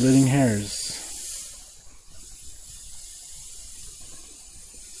 you're splitting hairs.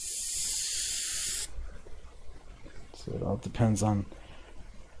 So it all depends on,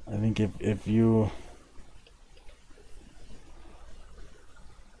 I think if you,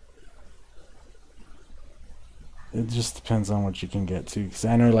 it just depends on what you can get to. Because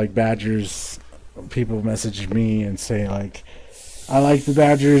I know like Badgers, people message me and say like, I like the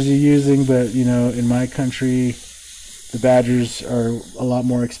Badgers you're using, but you know, in my country, the Badgers are a lot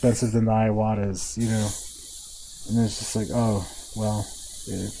more expensive than the Iwatas, you know. And it's just like, oh, well,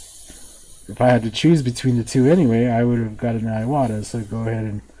 if I had to choose between the two anyway, I would have gotten the Iwata. So go ahead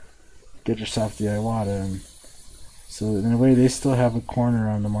and get yourself the Iwata. And so in a way, they still have a corner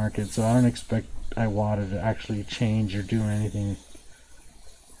on the market. So I don't expect Iwata to actually change or do anything.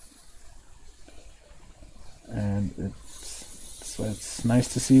 And it's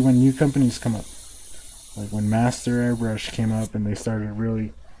nice to see when new companies come up. Like when Master Airbrush came up and they started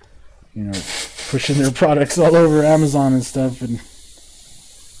really, you know, pushing their products all over Amazon and stuff. And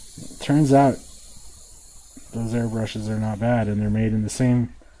it turns out those airbrushes are not bad, and they're made in the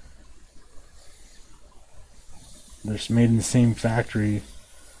same factory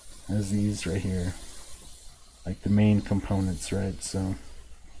as these right here, like the main components, right? So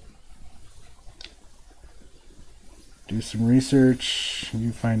do some research,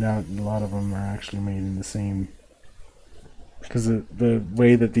 you find out a lot of them are actually made in the same, because the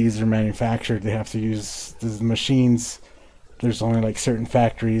way that these are manufactured, they have to use the machines. There's only like certain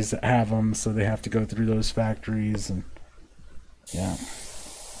factories that have them, so they have to go through those factories, and yeah.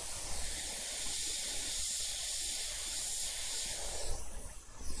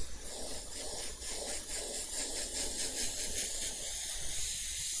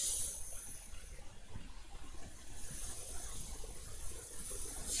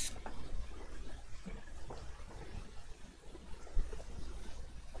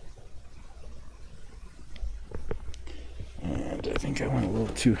 I think I went a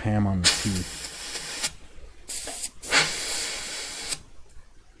little too ham on the teeth.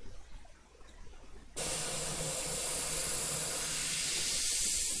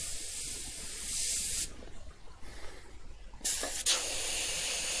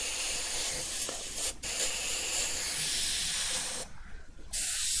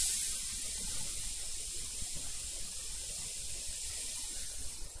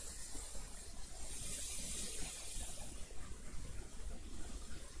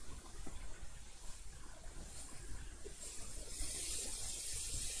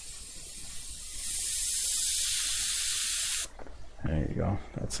 There you go.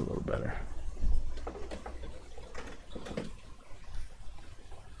 That's a little better.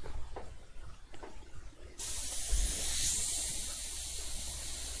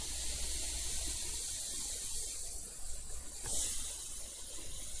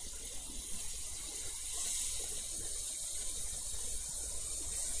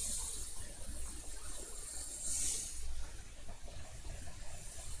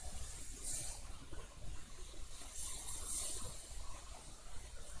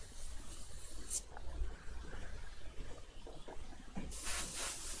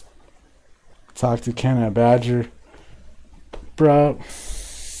 Talk to Ken at Badger. Bro.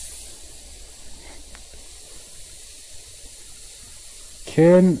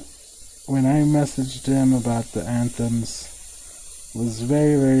 Ken, when I messaged him about the anthems, was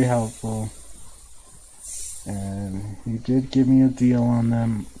very, very helpful. And he did give me a deal on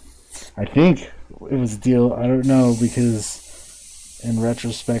them. I think it was a deal. I don't know, because in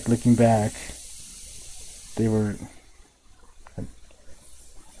retrospect, looking back, they were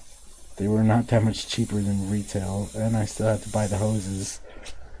not that much cheaper than retail, and I still had to buy the hoses.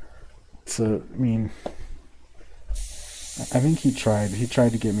 So, I mean, I think he tried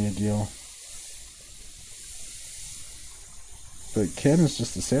to get me a deal. But Ken is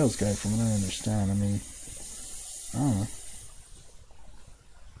just a sales guy from what I understand. I mean, I don't know.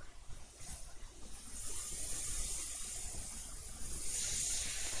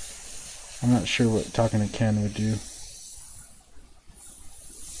 I'm not sure what talking to Ken would do.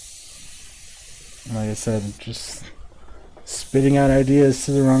 Like I said, just spitting out ideas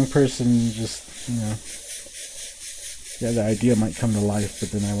to the wrong person, just, you know, yeah, the idea might come to life,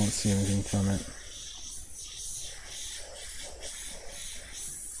 but then I won't see anything from it.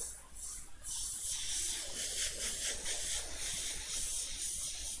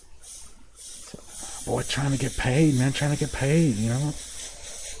 So, boy, trying to get paid, man, trying to get paid, you know?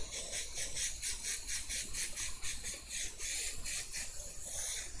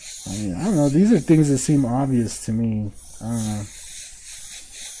 I mean, I don't know. These are things that seem obvious to me. I don't know.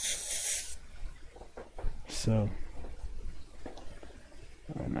 So,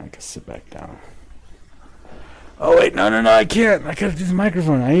 and I can sit back down. Oh wait, no, I can't. I gotta do the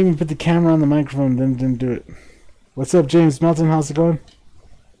microphone. I even put the camera on the microphone, then didn't do it. What's up, James Melton? How's it going?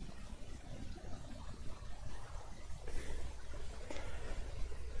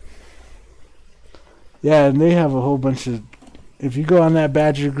 Yeah, and they have a whole bunch of... If you go on that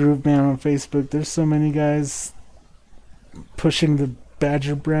Badger group, man, on Facebook, there's so many guys pushing the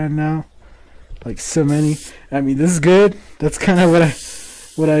Badger brand now. Like, so many. I mean, this is good. That's kind of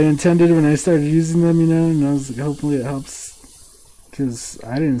what I intended when I started using them, you know, and I was like, hopefully it helps, because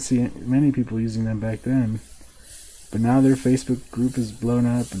I didn't see many people using them back then. But now their Facebook group is blown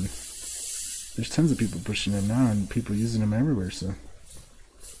up, and there's tons of people pushing them now, and people using them everywhere, so...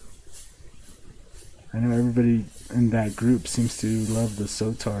 I know everybody in that group seems to love the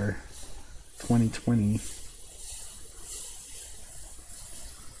Sotar 2020.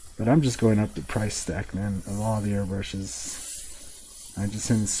 But I'm just going up the price stack, man, of all the airbrushes. I just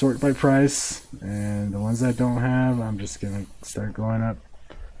hit sort by price, and the ones I don't have, I'm just going to start going up.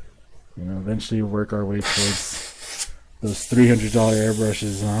 You know, eventually work our way towards those $300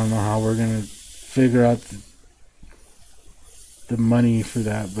 airbrushes. And I don't know how we're going to figure out the money for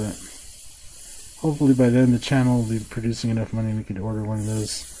that, but... Hopefully by then the channel will be producing enough money we could order one of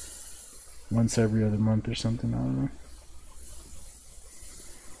those once every other month or something. I don't know.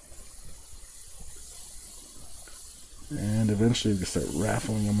 And eventually we can start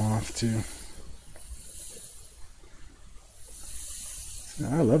raffling them off too. So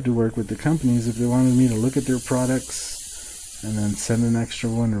I love to work with the companies if they wanted me to look at their products and then send an extra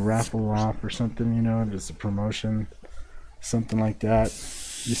one to raffle off or something, you know, just a promotion, something like that.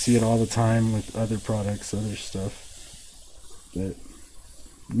 You see it all the time with other products, other stuff. But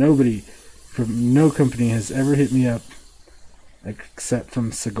nobody from no company has ever hit me up except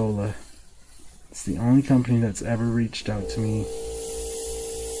from Segola. It's the only company that's ever reached out to me.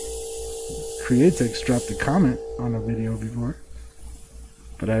 Createx dropped a comment on a video before,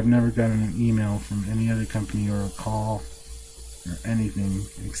 but I've never gotten an email from any other company or a call or anything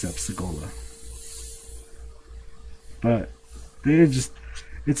except Segola. But they're just...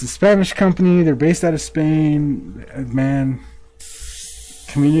 It's a Spanish company. They're based out of Spain. Man,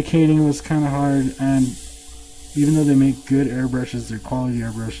 communicating was kind of hard. And even though they make good airbrushes, they're quality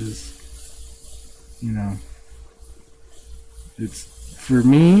airbrushes, you know, it's for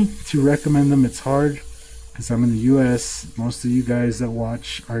me to recommend them. It's hard because I'm in the U.S. Most of you guys that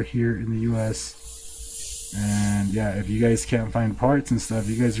watch are here in the U.S. And yeah, if you guys can't find parts and stuff,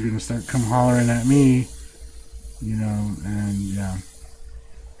 you guys are going to start come hollering at me, you know, and yeah.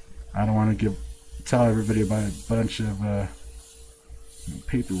 I don't want to tell everybody about a bunch of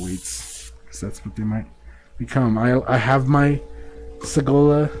paperweights, because that's what they might become. I have my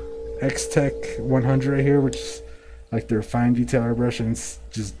Segola X-Tech 100 right here, which is like their fine detail airbrush, and it's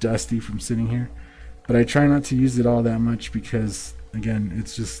just dusty from sitting here. But I try not to use it all that much because, again,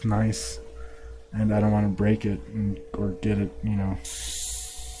 it's just nice, and I don't want to break it or get it, you know,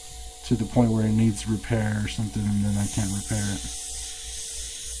 to the point where it needs repair or something, and then I can't repair it.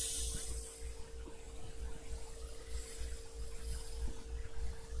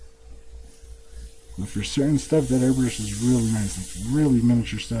 But for certain stuff, that airbrush is really nice. It's really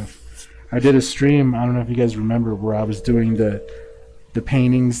miniature stuff. I did a stream, I don't know if you guys remember, where I was doing the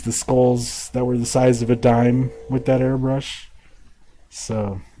paintings, the skulls that were the size of a dime with that airbrush.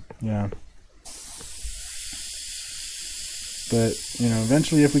 So, yeah. But, you know,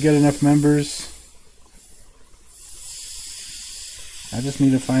 eventually if we get enough members, I just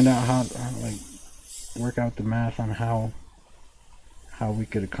need to find out how like, work out the math on how we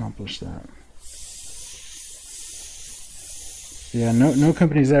could accomplish that. Yeah, no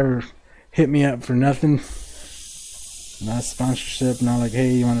company's ever hit me up for nothing. Not sponsorship, not like,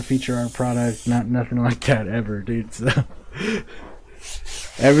 hey, you want to feature our product, nothing like that ever, dude. So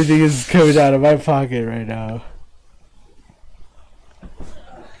everything is coming out of my pocket right now.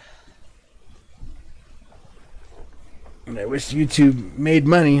 And I wish YouTube made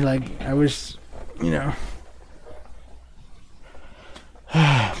money, like I wish, you know.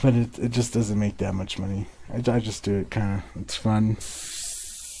 But it just doesn't make that much money. I just do it kind of, it's fun.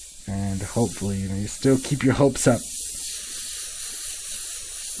 And hopefully, you know, you still keep your hopes up.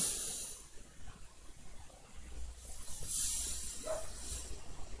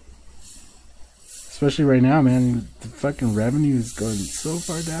 Especially right now, man, the fucking revenue is going so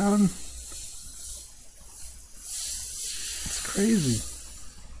far down. It's crazy.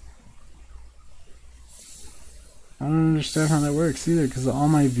 I don't understand how that works either, because all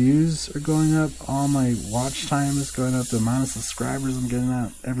my views are going up, all my watch time is going up, the amount of subscribers I'm getting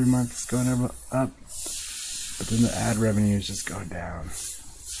out every month is going up, but then the ad revenue is just going down.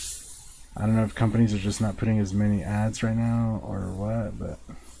 I don't know if companies are just not putting as many ads right now or what, but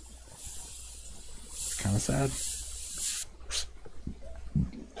it's kind of sad.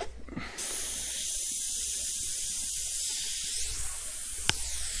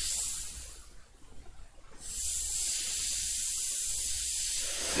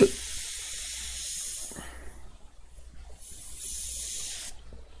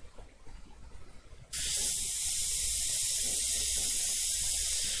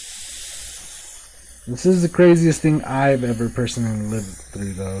 This is the craziest thing I've ever personally lived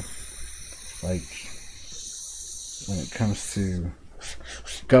through, though. Like, when it comes to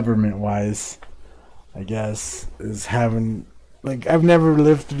government-wise, I guess, is having... Like, I've never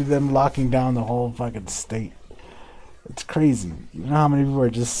lived through them locking down the whole fucking state. It's crazy. You know how many people are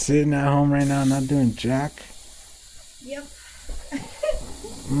just sitting at home right now not doing jack? Yep.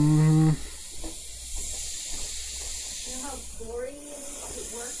 Mm-hmm. You know how boring it is to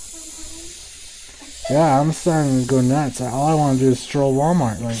work from home? Yeah, I'm starting to go nuts. All I want to do is stroll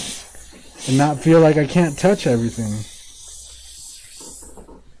Walmart, like, and not feel like I can't touch everything.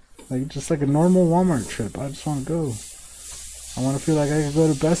 Like, just like a normal Walmart trip. I just want to go. I want to feel like I could go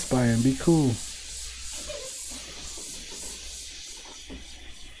to Best Buy and be cool.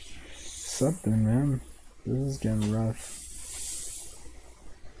 Something, man. This is getting rough.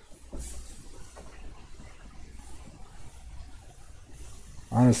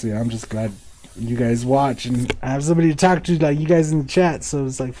 Honestly, I'm just glad you guys watch and I have somebody to talk to, like you guys in the chat. So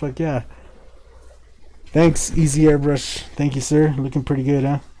it's like, fuck yeah. Thanks, Easy Airbrush. Thank you, sir. Looking pretty good,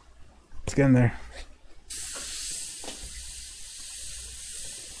 huh? It's getting there.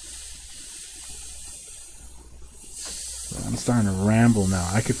 I'm starting to ramble now.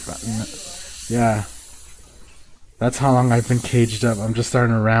 I could, yeah. That's how long I've been caged up. I'm just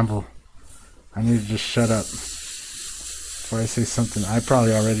starting to ramble. I need to just shut up before I say something. I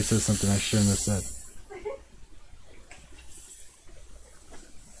probably already said something I shouldn't have said.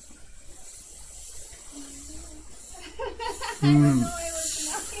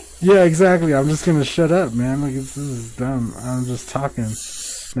 Yeah, exactly. I'm just gonna shut up, man. Like, this is dumb. I'm just talking.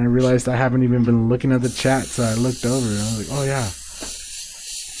 And I realized I haven't even been looking at the chat, so I looked over and I was like, oh yeah.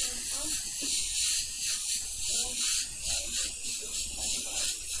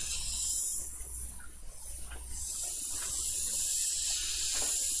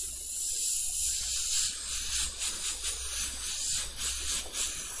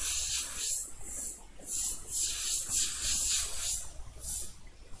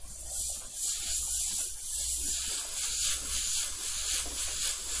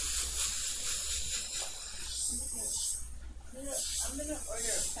 I'm gonna order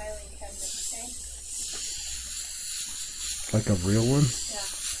a filing cabinet, okay? Like a real one? Yeah.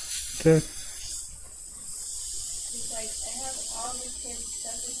 Okay. It's like, I have all the kids'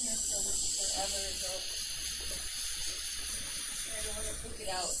 stuff in here from forever ago. I don't want to pick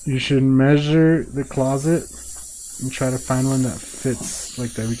it out. You should measure the closet and try to find one that fits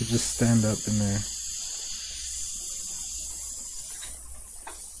like that. We could just stand up in there.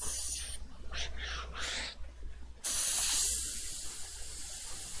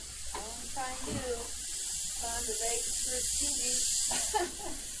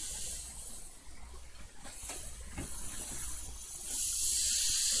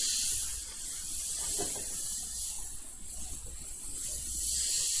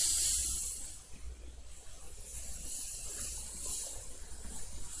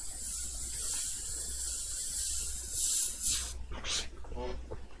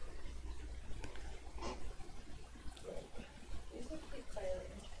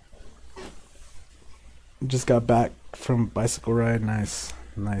 Just got back from bicycle ride. Nice.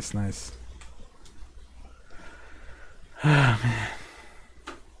 Nice, nice. Ah, man.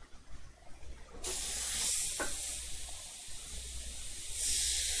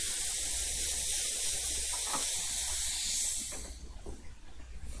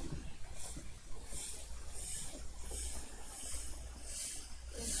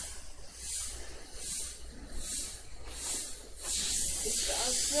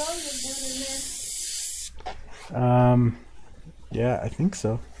 Yeah, I think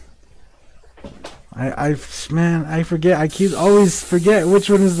so. Man, I forget. I always forget which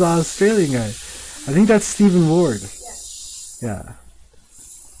one is the Australian guy. I think that's Stephen Ward. Yeah.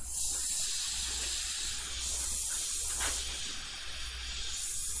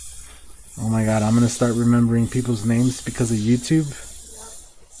 Oh my god, I'm gonna start remembering people's names because of YouTube.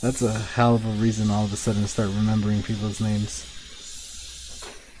 That's a hell of a reason all of a sudden to start remembering people's names.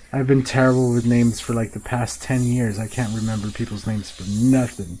 I've been terrible with names for like the past 10 years. I can't remember people's names for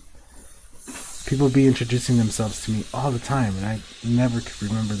nothing. People be introducing themselves to me all the time and I never could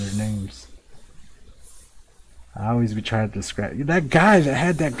remember their names. I always be trying to describe that guy that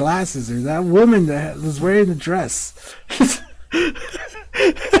had that glasses or that woman that was wearing the dress.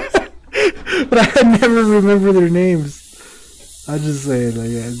 But I never remember their names. I just say it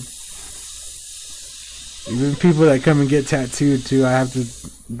like that. Even people that come and get tattooed too, I have to.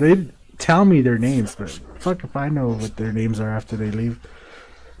 They tell me their names, but fuck if I know what their names are after they leave.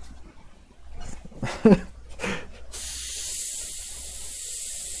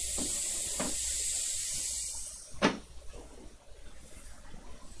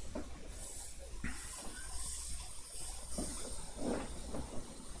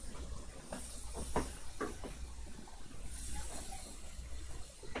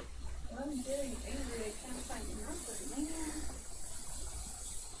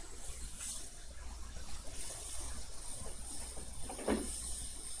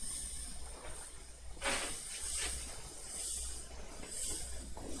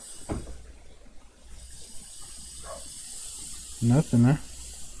 Nothing, huh? I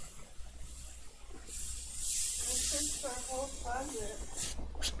searched our whole closet.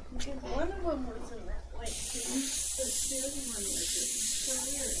 Because one of them was in that white thing, but the other one wasn't. So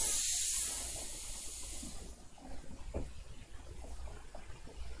weird.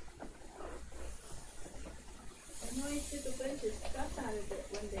 I know I took a bunch of stuff out of it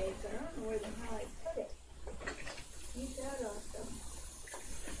one day, but I don't know where the hell I put it. Keep that awesome.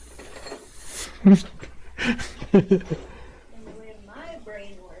 And the way my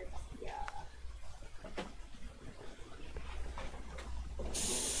brain works, yeah.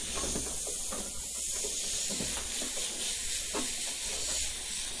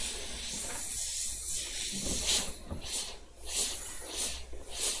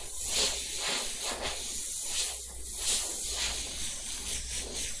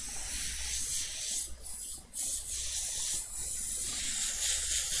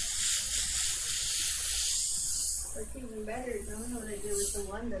 What's even better is I don't know what I did with the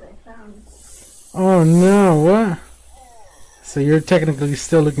one that I found. Oh no, what? So you're technically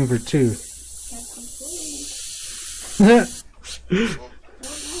still looking for 2. Technically. Yeah. Don't mess with me.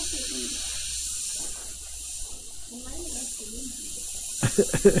 I might have to leave you.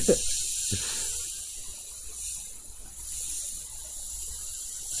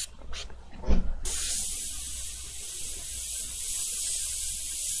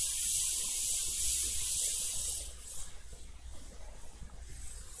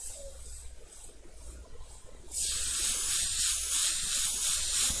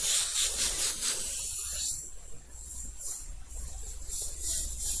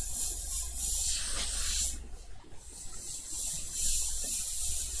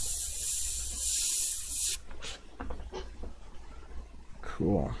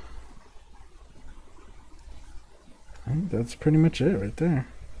 Cool. I think that's pretty much it right there.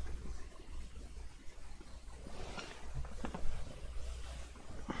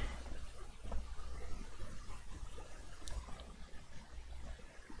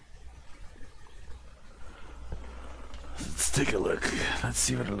 Let's take a look. Let's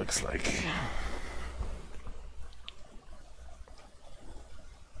see what it looks like.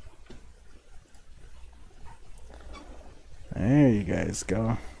 There you guys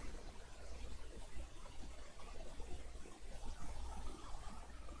go.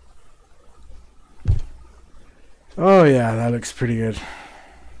 Oh yeah, that looks pretty good.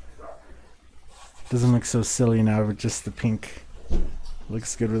 Doesn't look so silly now with just the pink.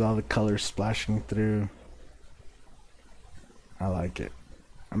 Looks good with all the colors splashing through. I like it.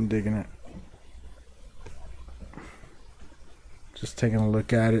 I'm digging it. Just taking a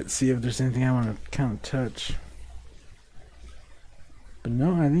look at it, see if there's anything I want to kind of touch. But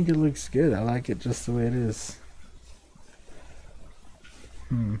no, I think it looks good. I like it just the way it is.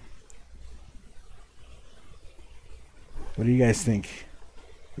 What do you guys think?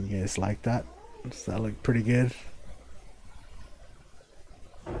 You guys like that? Does that look pretty good?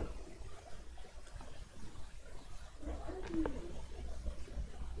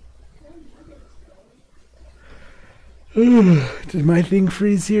 Did my thing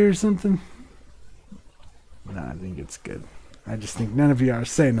freeze here or something? No, I think it's good. I just think none of you are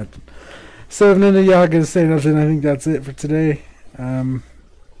saying nothing. So if none of y'all gonna say nothing, I think that's it for today.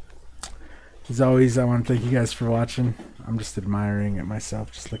 As always, I want to thank you guys for watching. I'm just admiring it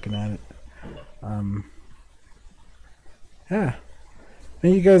myself, just looking at it. Yeah.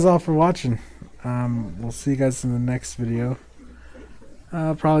 Thank you guys all for watching. We'll see you guys in the next video.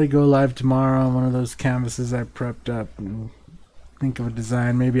 I'll probably go live tomorrow on one of those canvases I prepped up and think of a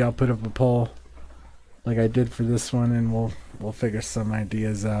design. Maybe I'll put up a poll like I did for this one, and we'll figure some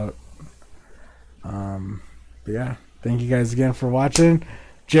ideas out. But yeah, thank you guys again for watching.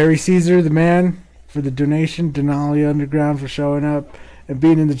 Jerry Caesar, the man, for the donation. Denali Underground for showing up and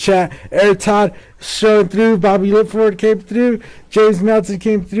being in the chat. Eric Todd showing through. Bobby Lipford came through. James Melton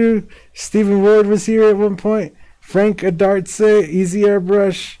came through. Stephen Ward was here at one point. Frank Adartse, Easy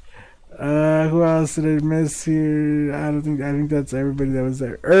Airbrush. Who else did I miss here? I think that's everybody that was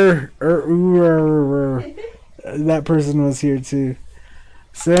there. That person was here too.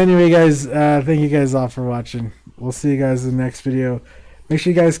 So anyway, guys, thank you guys all for watching. We'll see you guys in the next video. Make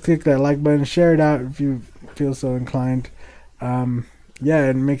sure you guys click that like button, share it out if you feel so inclined. Yeah,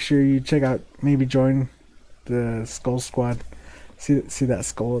 and make sure you check out, maybe join the Skull Squad. See that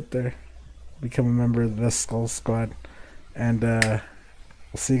skull up there? Become a member of the Skull Squad. And we'll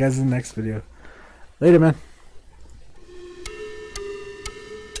see you guys in the next video. Later, man.